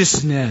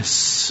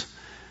righteousness,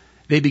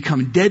 they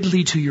become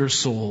deadly to your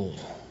soul.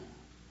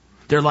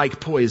 They're like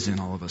poison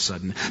all of a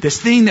sudden. This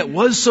thing that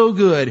was so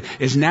good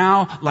is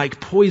now like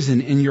poison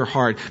in your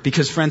heart.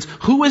 Because friends,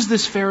 who is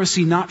this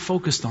Pharisee not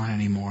focused on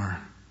anymore?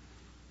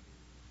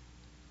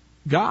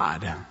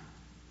 God.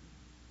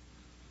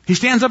 He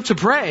stands up to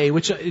pray,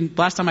 which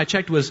last time I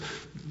checked was,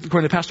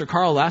 according to Pastor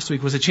Carl last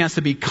week, was a chance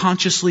to be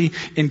consciously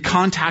in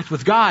contact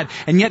with God.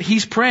 And yet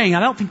he's praying. I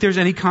don't think there's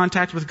any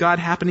contact with God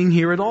happening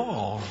here at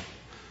all.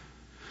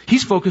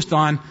 He's focused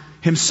on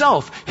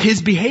himself, his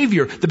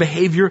behavior, the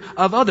behavior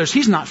of others.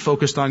 He's not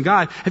focused on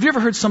God. Have you ever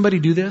heard somebody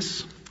do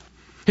this?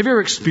 Have you ever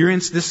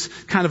experienced this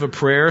kind of a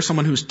prayer?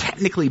 Someone who's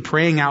technically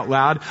praying out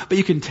loud, but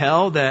you can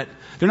tell that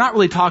they're not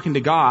really talking to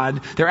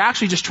God. They're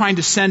actually just trying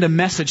to send a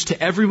message to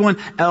everyone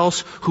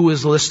else who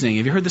is listening.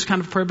 Have you heard this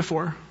kind of prayer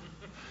before?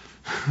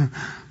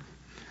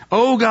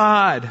 Oh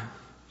God,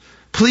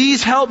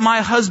 please help my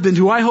husband,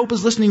 who I hope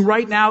is listening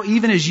right now,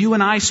 even as you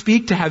and I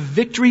speak, to have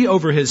victory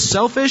over his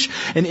selfish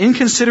and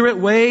inconsiderate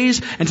ways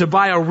and to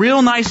buy a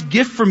real nice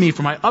gift for me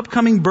for my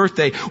upcoming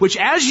birthday, which,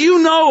 as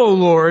you know, O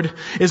Lord,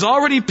 is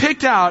already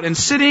picked out and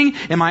sitting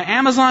in my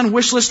Amazon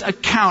wishlist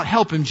account.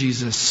 Help him,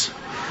 Jesus.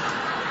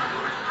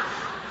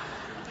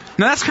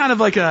 Now that's kind of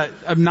like a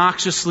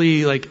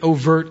obnoxiously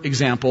overt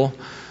example.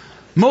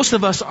 Most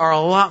of us are a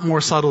lot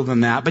more subtle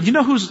than that. But you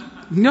know who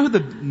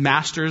the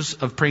masters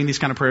of praying these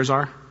kind of prayers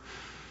are?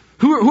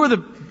 Who are the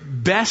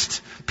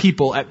best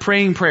people at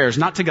praying prayers,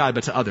 not to God,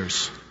 but to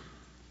others?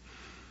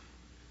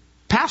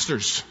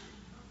 Pastors.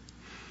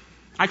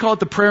 I call it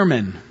the prayer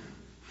men.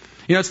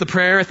 You know, it's the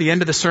prayer at the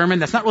end of the sermon.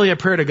 That's not really a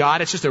prayer to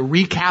God. It's just a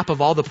recap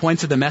of all the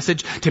points of the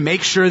message to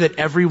make sure that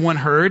everyone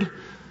heard.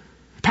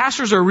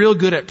 Pastors are real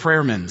good at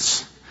prayer men.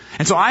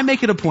 And so I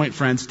make it a point,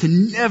 friends, to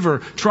never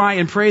try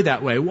and pray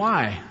that way.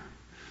 Why?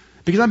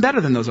 Because I'm better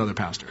than those other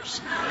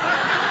pastors.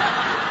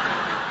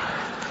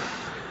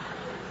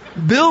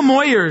 Bill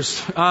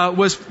Moyers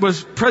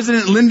was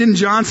President Lyndon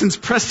Johnson's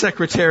press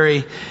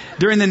secretary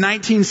during the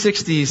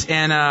 1960s,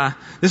 and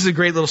this is a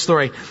great little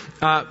story.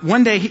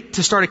 One day,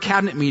 to start a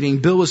cabinet meeting,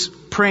 Bill was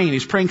praying. He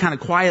was praying kind of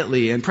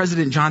quietly, and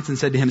President Johnson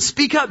said to him,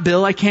 "Speak up,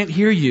 Bill, I can't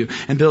hear you."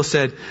 And Bill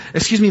said,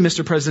 "Excuse me,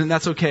 Mr. President,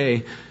 that's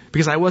okay,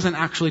 because I wasn't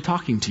actually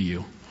talking to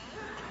you."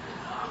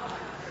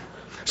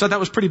 So that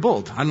was pretty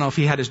bold. I don't know if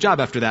he had his job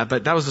after that,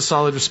 but that was a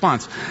solid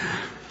response.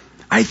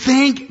 I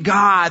thank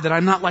God that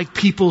I'm not like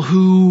people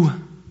who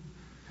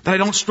that I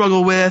don't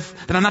struggle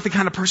with, that I'm not the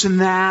kind of person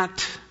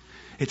that.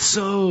 It's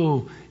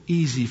so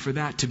easy for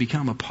that to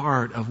become a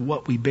part of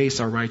what we base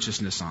our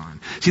righteousness on.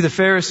 See, the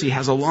Pharisee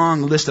has a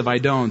long list of I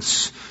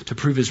don'ts to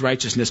prove his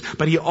righteousness,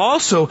 but he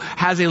also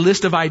has a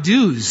list of I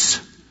do's.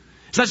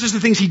 It's not just the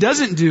things he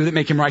doesn't do that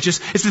make him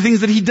righteous, it's the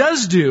things that he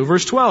does do.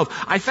 Verse 12,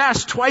 I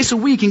fast twice a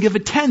week and give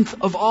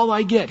 1/10 of all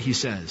I get, he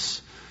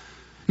says.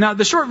 Now,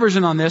 the short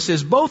version on this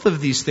is both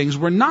of these things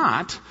were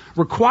not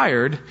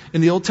required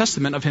in the Old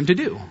Testament of him to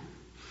do.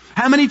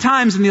 How many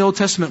times in the Old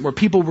Testament were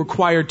people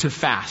required to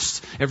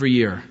fast every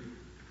year?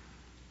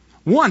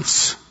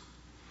 Once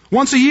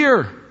a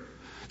year.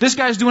 This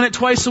guy's doing it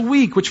twice a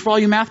week, which for all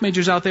you math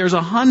majors out there is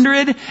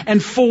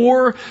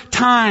 104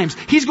 times.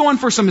 He's going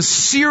for some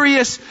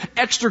serious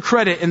extra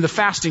credit in the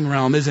fasting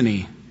realm, isn't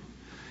he?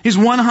 He's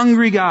one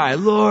hungry guy.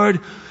 Lord,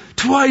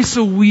 twice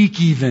a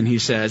week even, he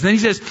says. And then he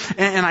says,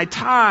 and I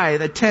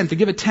tithe 1/10, I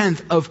give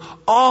 1/10 of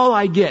all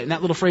I get. And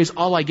that little phrase,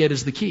 all I get,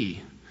 is the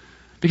key.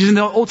 Because in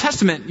the Old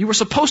Testament, you were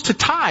supposed to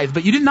tithe,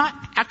 but you did not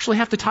actually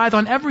have to tithe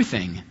on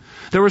everything.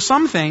 There were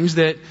some things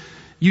that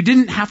you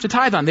didn't have to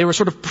tithe on. They were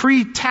sort of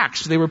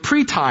pre-taxed. They were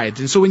pre-tithed.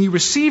 And so when you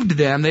received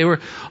them, they were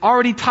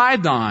already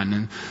tithed on.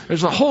 And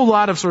there's a whole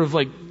lot of sort of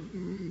like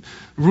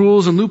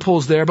rules and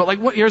loopholes there. But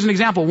here's an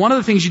example. One of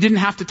the things you didn't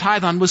have to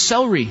tithe on was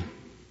celery.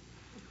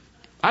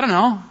 I don't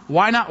know.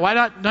 Why not?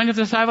 Don't you have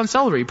to tithe on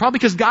celery? Probably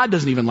because God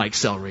doesn't even like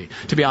celery,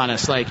 to be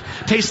honest.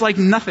 Tastes like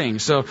nothing.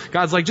 So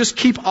God's like, just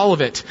keep all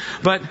of it.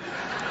 But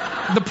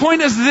the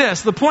point is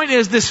this. The point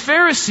is this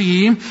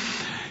Pharisee,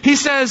 he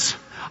says,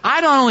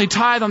 I don't only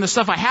tithe on the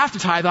stuff I have to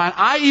tithe on,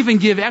 I even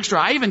give extra.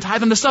 I even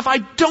tithe on the stuff I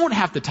don't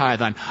have to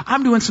tithe on.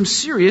 I'm doing some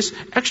serious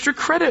extra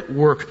credit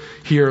work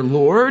here,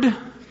 Lord.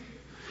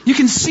 You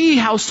can see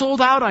how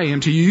sold out I am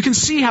to you. You can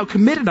see how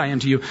committed I am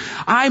to you.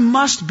 I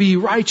must be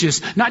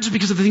righteous, not just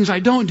because of the things I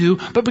don't do,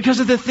 but because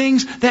of the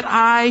things that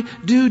I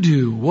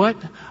do. What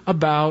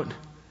about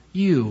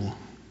you?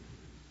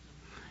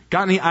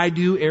 Got any I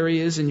do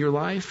areas in your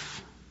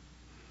life?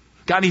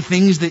 Got any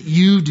things that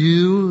you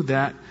do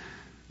that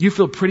you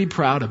feel pretty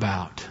proud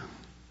about?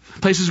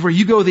 Places where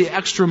you go the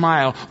extra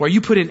mile, where you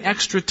put in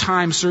extra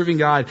time serving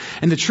God.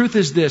 And the truth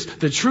is this.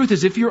 The truth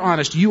is, if you're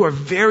honest, you are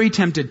very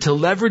tempted to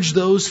leverage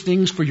those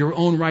things for your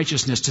own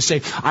righteousness. To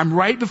say, I'm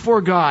right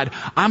before God.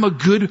 I'm a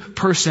good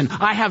person.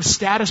 I have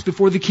status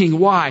before the King.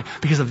 Why?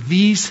 Because of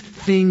these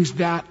things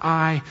that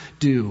I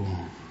do.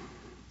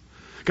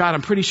 God,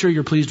 I'm pretty sure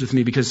you're pleased with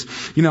me because,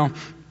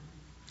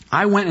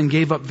 I went and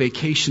gave up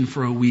vacation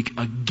for a week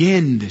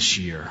again this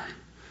year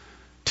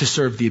to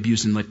serve the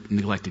abused and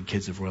neglected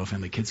kids of Royal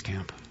Family Kids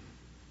Camp.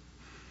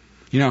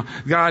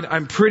 God,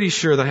 I'm pretty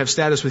sure that I have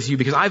status with you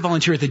because I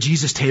volunteer at the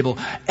Jesus table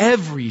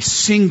every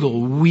single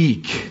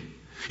week.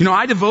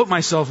 I devote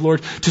myself,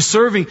 Lord, to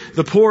serving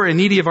the poor and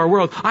needy of our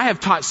world. I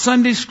have taught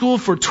Sunday school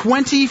for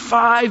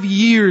 25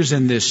 years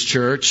in this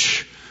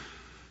church.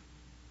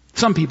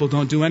 Some people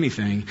don't do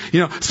anything.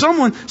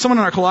 Someone in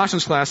our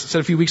Colossians class said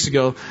a few weeks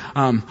ago,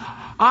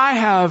 I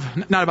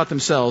have, not about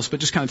themselves, but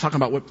just kind of talking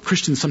about what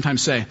Christians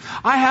sometimes say,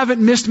 I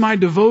haven't missed my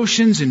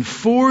devotions in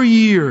 4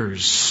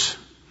 years.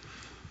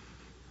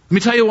 Let me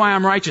tell you why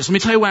I'm righteous. Let me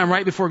tell you why I'm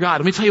right before God.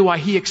 Let me tell you why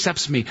He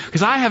accepts me.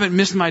 Because I haven't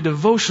missed my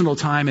devotional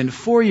time in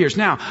 4 years.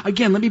 Now,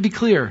 again, let me be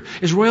clear.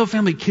 Is Royal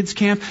Family Kids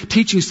Camp,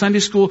 teaching Sunday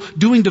school,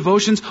 doing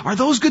devotions, are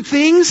those good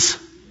things?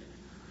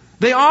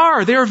 They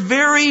are. They are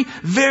very,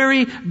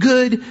 very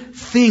good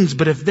things.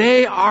 But if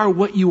they are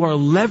what you are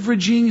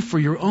leveraging for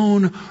your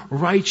own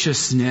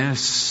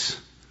righteousness,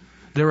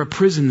 they're a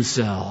prison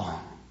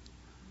cell.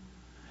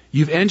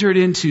 You've entered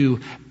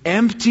into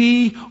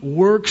empty,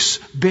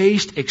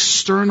 works-based,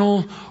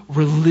 external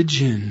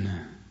religion.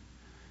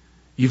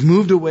 You've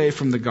moved away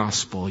from the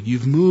gospel.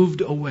 You've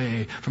moved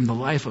away from the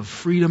life of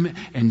freedom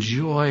and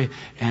joy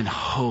and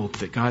hope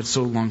that God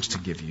so longs to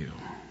give you.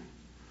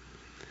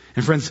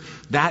 And friends,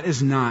 that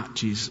is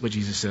not what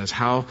Jesus says,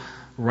 how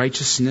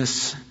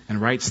righteousness and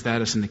right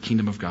status in the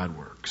kingdom of God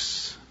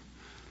works.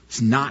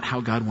 It's not how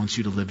God wants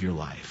you to live your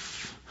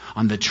life,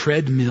 on the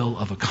treadmill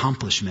of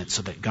accomplishment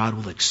so that God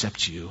will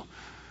accept you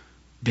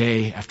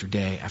day after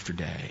day after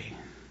day.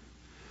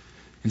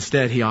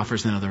 Instead, He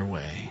offers another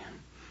way.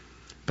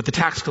 But the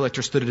tax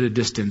collector stood at a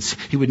distance.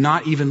 He would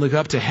not even look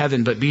up to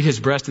heaven, but beat his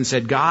breast and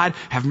said, God,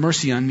 have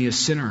mercy on me, a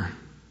sinner.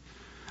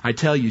 I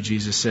tell you,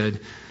 Jesus said,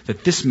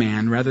 that this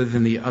man, rather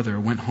than the other,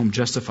 went home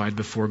justified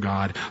before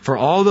God. For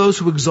all those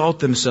who exalt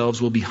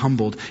themselves will be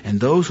humbled, and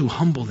those who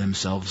humble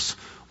themselves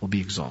will be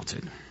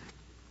exalted.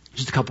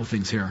 Just a couple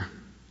things here.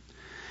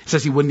 It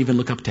says he wouldn't even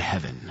look up to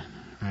heaven,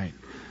 right?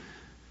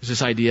 There's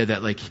this idea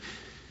that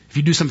if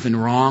you do something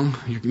wrong,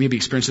 you maybe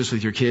experience this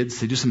with your kids,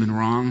 they do something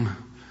wrong,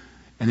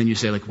 and then you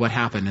say, what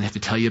happened? And they have to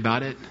tell you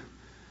about it.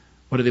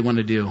 What do they want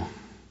to do?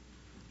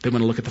 They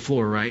want to look at the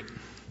floor, right?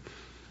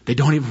 They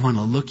don't even want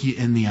to look you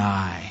in the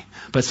eye.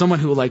 But someone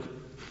who will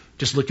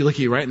just look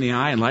you right in the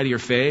eye and lie to your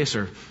face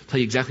or tell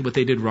you exactly what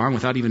they did wrong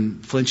without even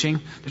flinching.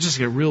 They're just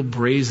like a real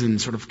brazen,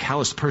 sort of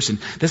callous person.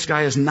 This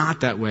guy is not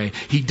that way.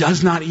 He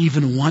does not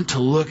even want to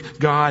look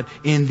God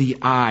in the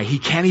eye. He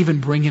can't even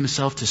bring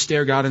himself to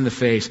stare God in the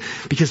face.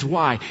 Because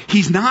why?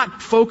 He's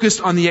not focused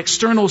on the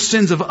external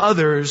sins of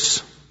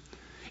others.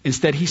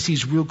 Instead, he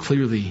sees real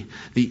clearly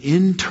the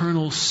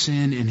internal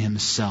sin in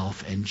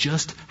himself and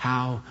just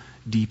how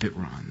deep it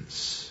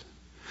runs.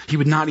 He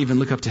would not even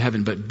look up to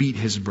heaven, but beat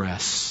his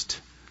breast.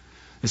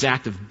 This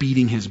act of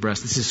beating his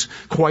breast, this is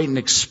quite an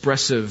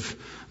expressive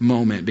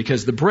moment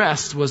because the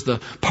breast was the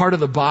part of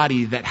the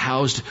body that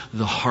housed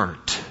the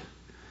heart.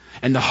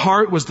 And the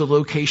heart was the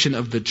location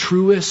of the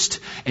truest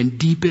and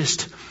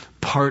deepest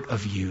part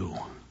of you.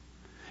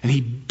 And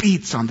he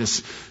beats on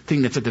this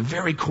thing that's at the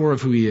very core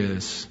of who he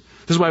is.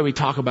 This is why we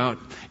talk about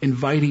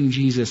inviting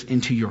Jesus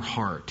into your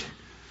heart.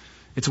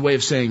 It's a way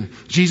of saying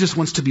Jesus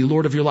wants to be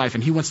Lord of your life,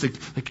 and he wants to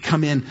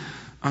come in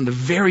on the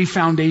very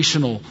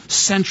foundational,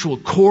 central,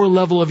 core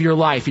level of your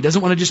life. He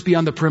doesn't want to just be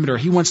on the perimeter.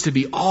 He wants to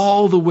be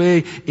all the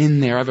way in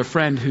there. I have a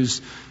friend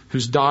whose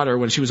daughter,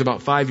 when she was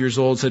about 5 years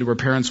old, said to her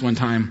parents one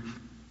time,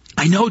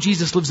 "I know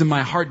Jesus lives in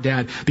my heart,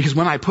 Dad, because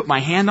when I put my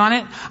hand on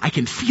it, I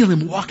can feel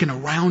him walking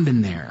around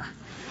in there."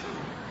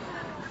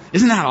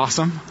 Isn't that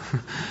awesome?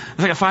 It's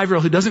like a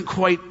 5-year-old who doesn't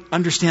quite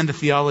understand the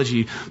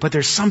theology, but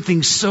there's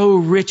something so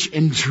rich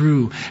and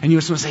true. And you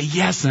just want to say,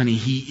 yes, honey,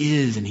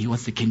 he is, and he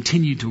wants to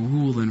continue to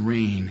rule and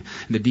reign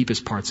in the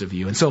deepest parts of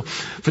you. And so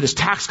for this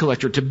tax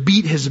collector to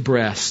beat his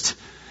breast,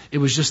 it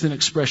was just an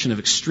expression of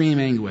extreme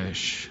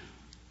anguish.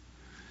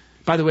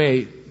 By the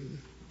way,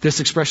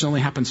 this expression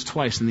only happens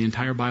twice in the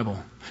entire Bible.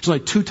 There's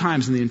only 2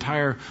 times in the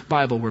entire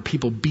Bible where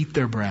people beat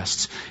their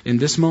breasts. In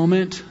this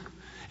moment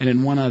and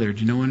in one other.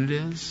 Do you know when it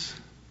is?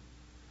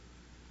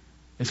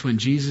 It's when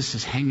Jesus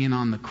is hanging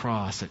on the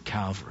cross at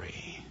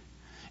Calvary.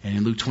 And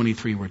in Luke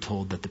 23, we're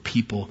told that the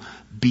people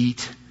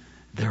beat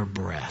their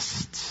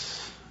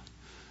breasts.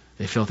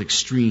 They felt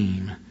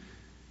extreme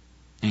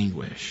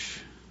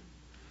anguish.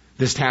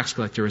 This tax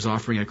collector is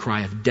offering a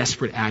cry of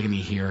desperate agony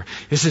here.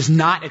 This is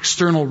not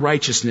external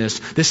righteousness.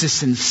 This is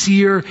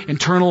sincere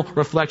internal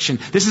reflection.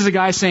 This is a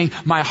guy saying,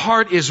 my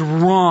heart is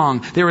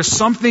wrong. There is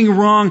something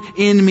wrong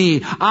in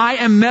me. I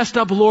am messed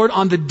up, Lord,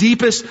 on the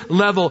deepest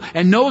level.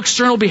 And no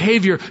external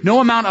behavior, no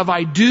amount of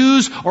I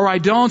do's or I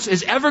don'ts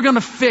is ever going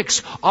to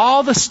fix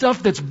all the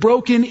stuff that's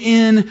broken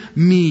in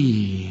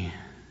me.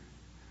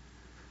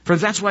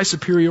 Friends, that's why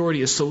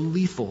superiority is so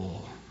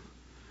lethal.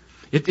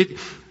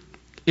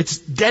 It's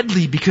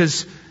deadly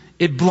because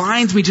it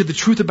blinds me to the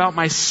truth about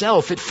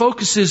myself. It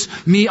focuses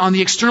me on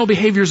the external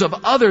behaviors of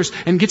others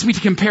and gets me to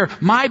compare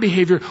my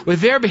behavior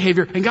with their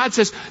behavior. And God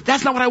says,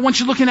 that's not what I want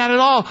you looking at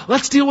all.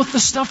 Let's deal with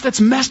the stuff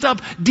that's messed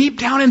up deep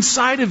down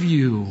inside of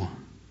you.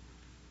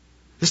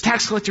 This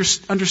tax collector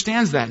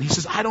understands that. And he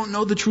says, I don't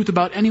know the truth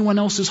about anyone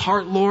else's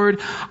heart,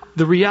 Lord.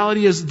 The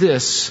reality is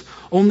this.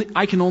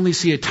 I can only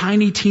see a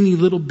tiny, teeny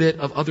little bit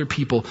of other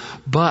people.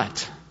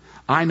 But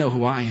I know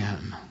who I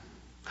am.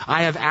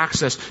 I have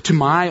access to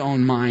my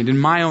own mind and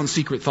my own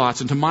secret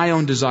thoughts and to my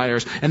own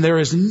desires. And there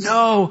is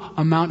no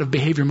amount of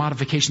behavior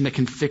modification that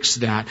can fix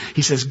that.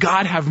 He says,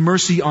 God, have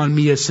mercy on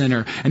me, a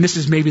sinner. And this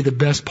is maybe the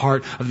best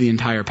part of the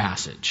entire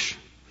passage.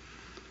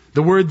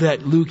 The word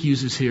that Luke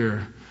uses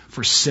here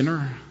for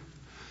sinner,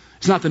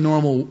 it's not the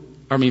normal,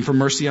 for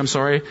mercy,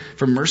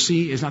 For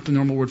mercy is not the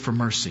normal word for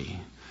mercy.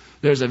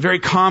 There's a very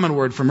common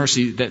word for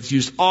mercy that's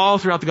used all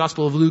throughout the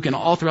Gospel of Luke and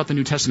all throughout the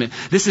New Testament.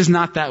 This is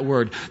not that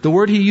word. The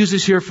word he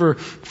uses here for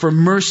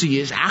mercy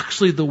is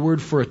actually the word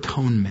for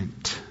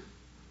atonement.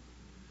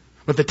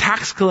 What the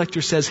tax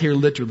collector says here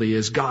literally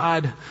is,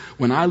 God,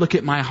 when I look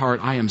at my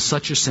heart, I am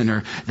such a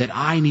sinner that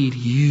I need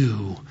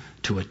you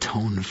to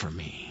atone for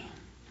me.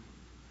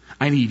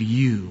 I need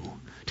you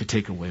to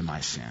take away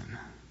my sin.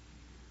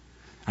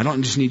 I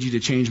don't just need you to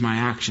change my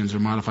actions or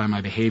modify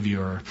my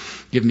behavior or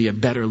give me a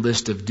better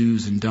list of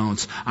do's and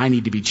don'ts. I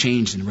need to be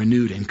changed and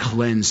renewed and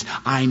cleansed.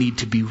 I need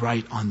to be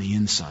right on the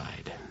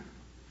inside.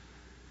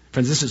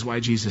 Friends, this is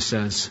why Jesus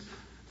says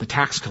the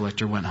tax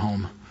collector went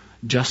home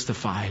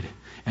justified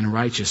and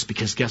righteous,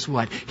 because guess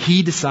what?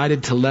 He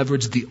decided to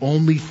leverage the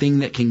only thing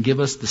that can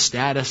give us the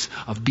status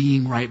of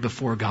being right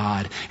before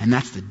God, and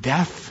that's the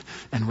death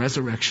and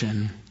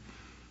resurrection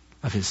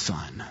of his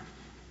Son.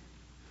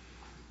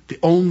 The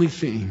only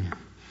thing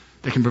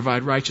that can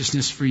provide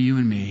righteousness for you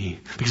and me,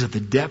 because of the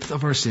depth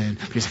of our sin,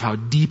 because of how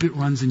deep it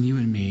runs in you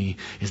and me,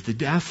 is the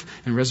death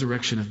and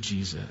resurrection of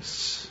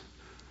Jesus.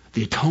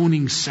 The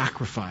atoning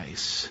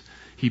sacrifice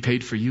he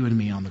paid for you and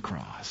me on the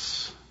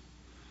cross.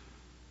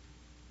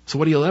 So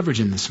what are you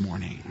leveraging this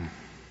morning?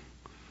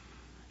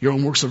 Your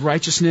own works of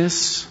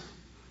righteousness?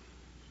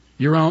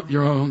 Your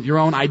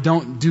own I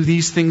don't do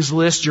these things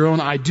list? Your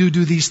own I do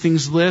these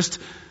things list?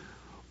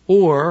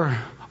 Or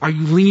are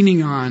you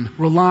leaning on,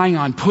 relying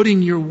on,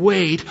 putting your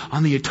weight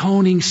on the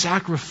atoning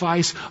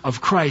sacrifice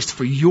of Christ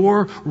for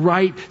your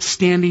right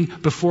standing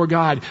before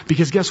God?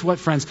 Because guess what,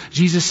 friends?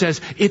 Jesus says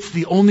it's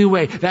the only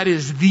way. That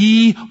is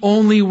the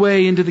only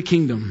way into the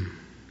kingdom.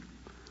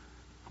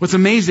 What's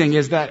amazing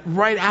is that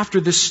right after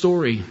this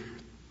story,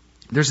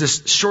 there's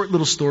this short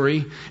little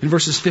story in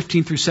verses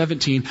 15 through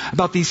 17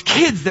 about these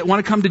kids that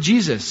want to come to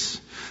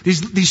Jesus.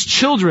 These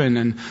children,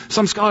 and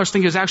some scholars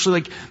think it's actually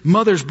like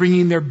mothers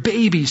bringing their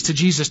babies to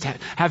Jesus to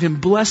have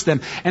him bless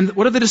them. And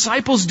what do the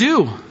disciples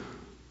do?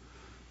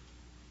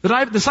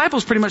 The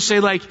disciples pretty much say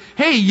like,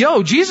 hey,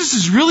 Jesus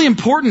is really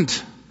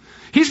important.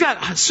 He's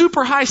got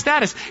super high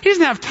status. He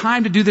doesn't have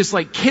time to do this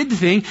like kid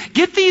thing.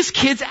 Get these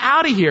kids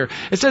out of here.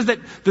 It says that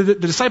the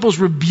disciples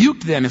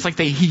rebuked them. It's like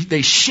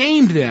they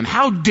shamed them.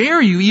 How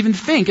dare you even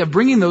think of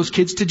bringing those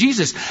kids to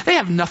Jesus? They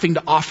have nothing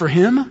to offer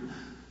him.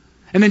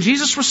 And then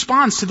Jesus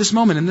responds to this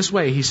moment in this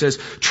way. He says,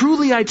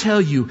 truly I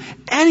tell you,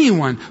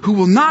 anyone who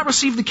will not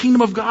receive the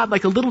kingdom of God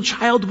like a little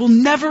child will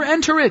never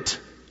enter it.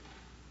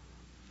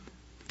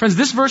 Friends,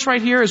 this verse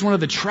right here is one of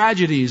the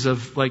tragedies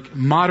of like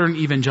modern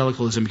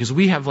evangelicalism, because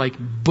we have like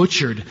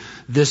butchered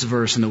this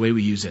verse in the way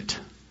we use it.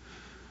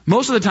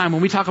 Most of the time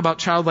when we talk about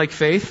childlike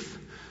faith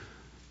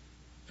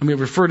and we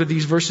refer to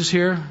these verses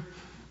here,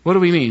 what do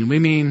we mean? We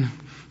mean,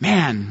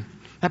 man,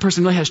 that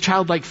person really has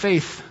childlike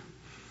faith.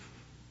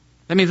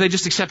 That means they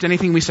just accept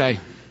anything we say.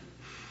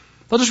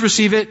 They'll just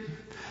receive it.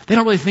 They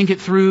don't really think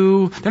it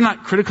through. They're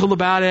not critical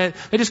about it.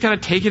 They just kind of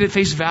take it at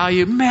face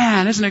value.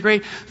 Man, isn't it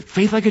great?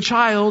 Faith like a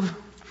child.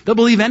 They'll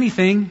believe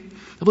anything.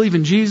 They'll believe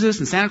in Jesus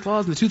and Santa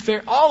Claus and the Tooth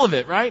Fairy, all of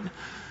it, right?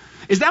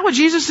 Is that what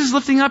Jesus is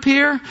lifting up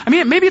here? I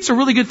mean, maybe it's a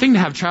really good thing to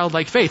have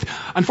childlike faith.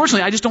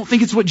 Unfortunately, I just don't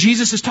think it's what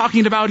Jesus is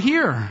talking about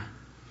here.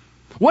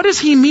 What does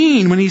he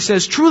mean when he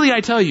says, truly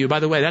I tell you?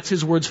 By the way, that's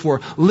his words for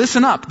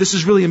listen up. This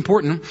is really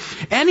important.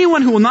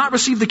 Anyone who will not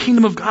receive the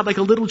kingdom of God like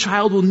a little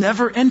child will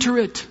never enter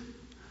it.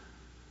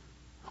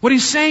 What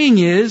he's saying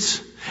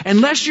is,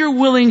 unless you're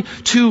willing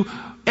to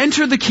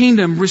enter the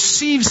kingdom,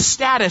 receive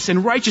status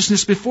and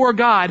righteousness before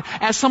God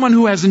as someone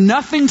who has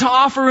nothing to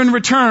offer in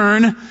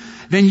return,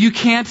 then you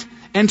can't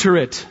enter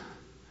it.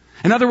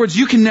 In other words,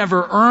 you can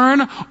never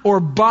earn or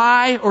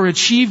buy or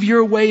achieve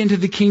your way into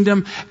the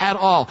kingdom at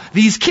all.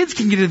 These kids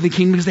can get into the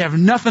kingdom because they have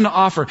nothing to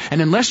offer.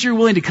 And unless you're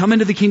willing to come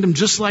into the kingdom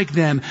just like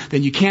them,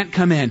 then you can't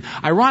come in.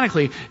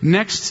 Ironically, in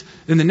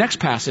the next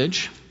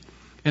passage,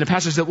 in a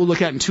passage that we'll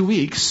look at in 2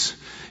 weeks,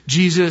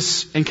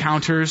 Jesus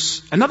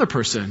encounters another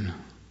person,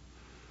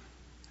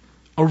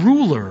 a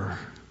ruler.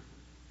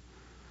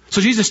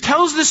 So Jesus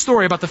tells this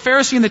story about the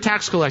Pharisee and the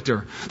tax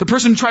collector, the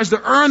person who tries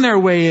to earn their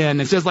way in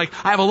and says like,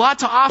 I have a lot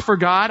to offer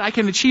God, I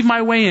can achieve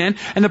my way in,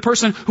 and the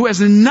person who has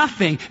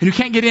nothing and who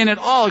can't get in at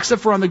all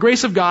except for on the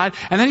grace of God.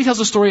 And then he tells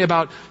a story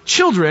about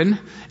children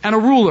and a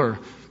ruler,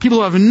 people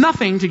who have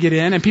nothing to get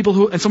in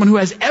and someone who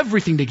has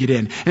everything to get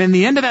in. And in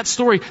the end of that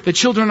story, the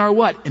children are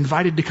what?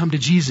 Invited to come to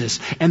Jesus.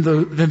 And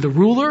then the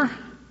ruler,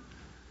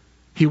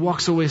 he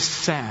walks away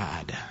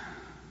sad.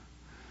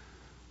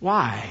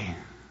 Why?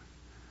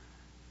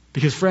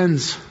 Because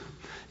friends,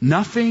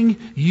 nothing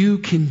you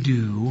can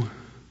do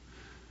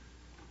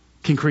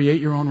can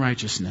create your own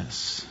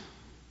righteousness.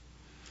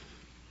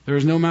 There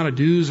is no amount of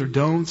do's or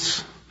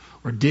don'ts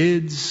or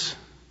dids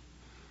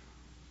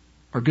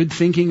or good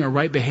thinking or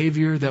right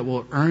behavior that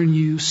will earn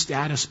you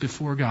status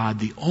before God.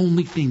 The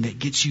only thing that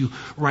gets you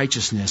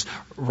righteousness,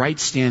 right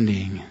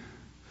standing,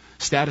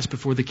 status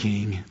before the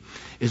King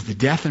is the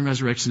death and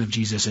resurrection of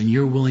Jesus and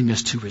your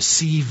willingness to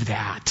receive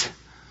that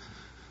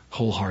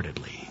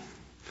wholeheartedly.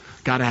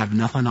 God, I have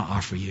nothing to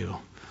offer you,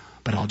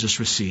 but I'll just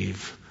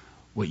receive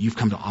what you've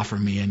come to offer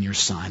me and your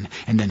Son.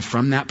 And then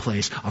from that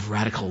place of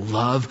radical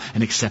love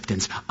and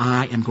acceptance,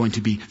 I am going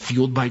to be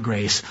fueled by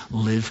grace,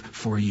 live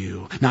for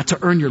you. Not to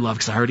earn your love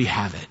because I already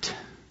have it,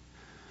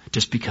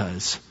 just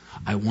because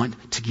I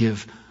want to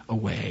give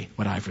away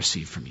what I've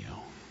received from you.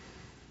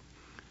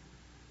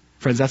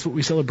 Friends, that's what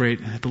we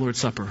celebrate at the Lord's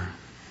Supper.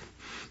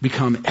 We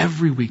come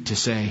every week to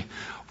say,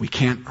 we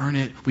can't earn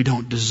it. We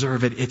don't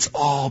deserve it. It's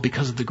all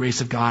because of the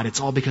grace of God. It's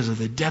all because of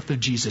the death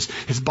of Jesus,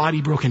 his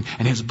body broken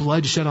and his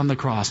blood shed on the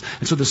cross.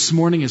 And so this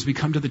morning as we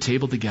come to the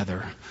table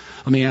together,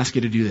 let me ask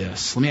you to do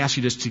this. Let me ask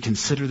you just to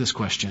consider this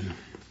question.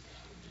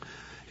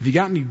 Have you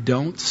got any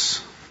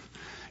don'ts?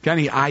 Got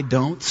any I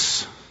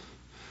don'ts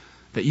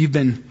that you've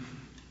been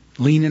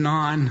leaning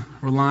on,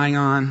 relying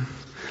on,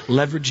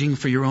 leveraging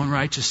for your own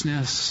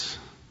righteousness?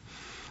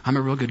 I'm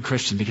a real good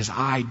Christian because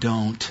I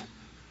don't.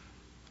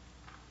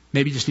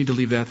 Maybe you just need to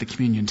leave that at the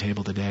communion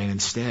table today and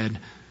instead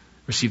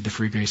receive the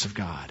free grace of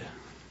God.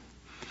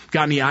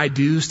 Got any I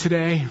do's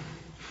today?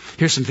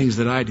 Here's some things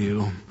that I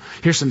do.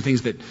 Here's some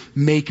things that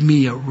make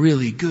me a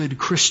really good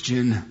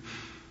Christian.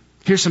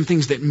 Here's some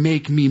things that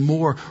make me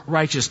more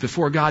righteous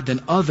before God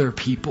than other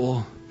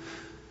people.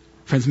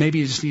 Friends, maybe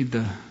you just need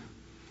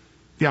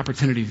the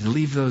opportunity to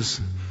leave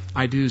those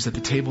I do's at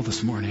the table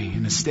this morning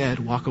and instead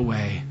walk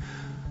away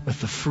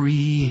with the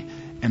free,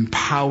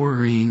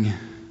 empowering,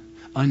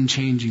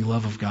 unchanging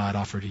love of God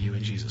offered to you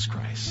in Jesus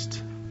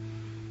Christ.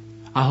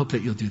 I hope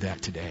that you'll do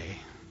that today.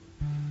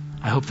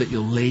 I hope that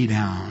you'll lay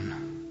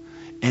down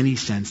any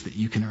sense that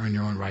you can earn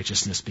your own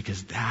righteousness,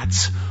 because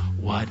that's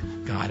what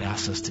God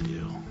asks us to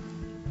do.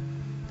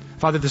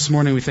 Father, this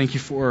morning we thank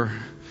you for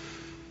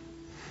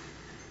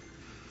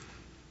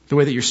the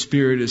way that your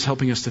Spirit is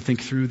helping us to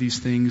think through these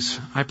things.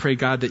 I pray,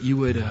 God, that you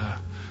would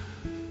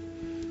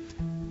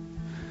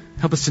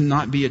help us to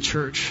not be a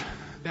church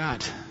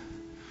that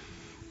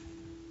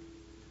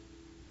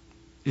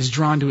is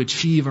drawn to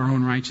achieve our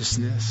own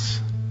righteousness,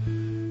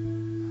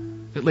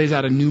 that lays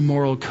out a new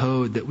moral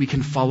code that we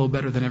can follow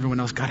better than everyone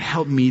else. God,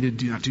 help me to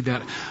not do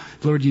that.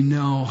 Lord, you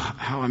know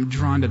how I'm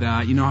drawn to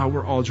that. You know how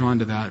we're all drawn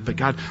to that. But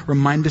God,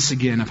 remind us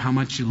again of how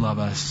much you love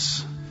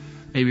us.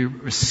 May we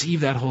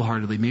receive that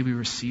wholeheartedly. May we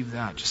receive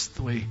that just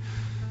the way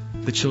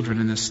the children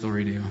in this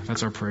story do.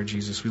 That's our prayer,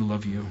 Jesus. We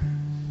love you.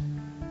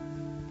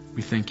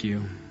 We thank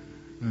you.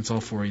 And it's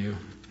all for you.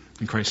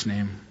 In Christ's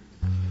name,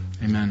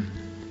 amen.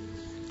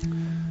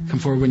 Come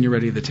forward when you're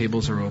ready. The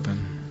tables are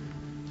open.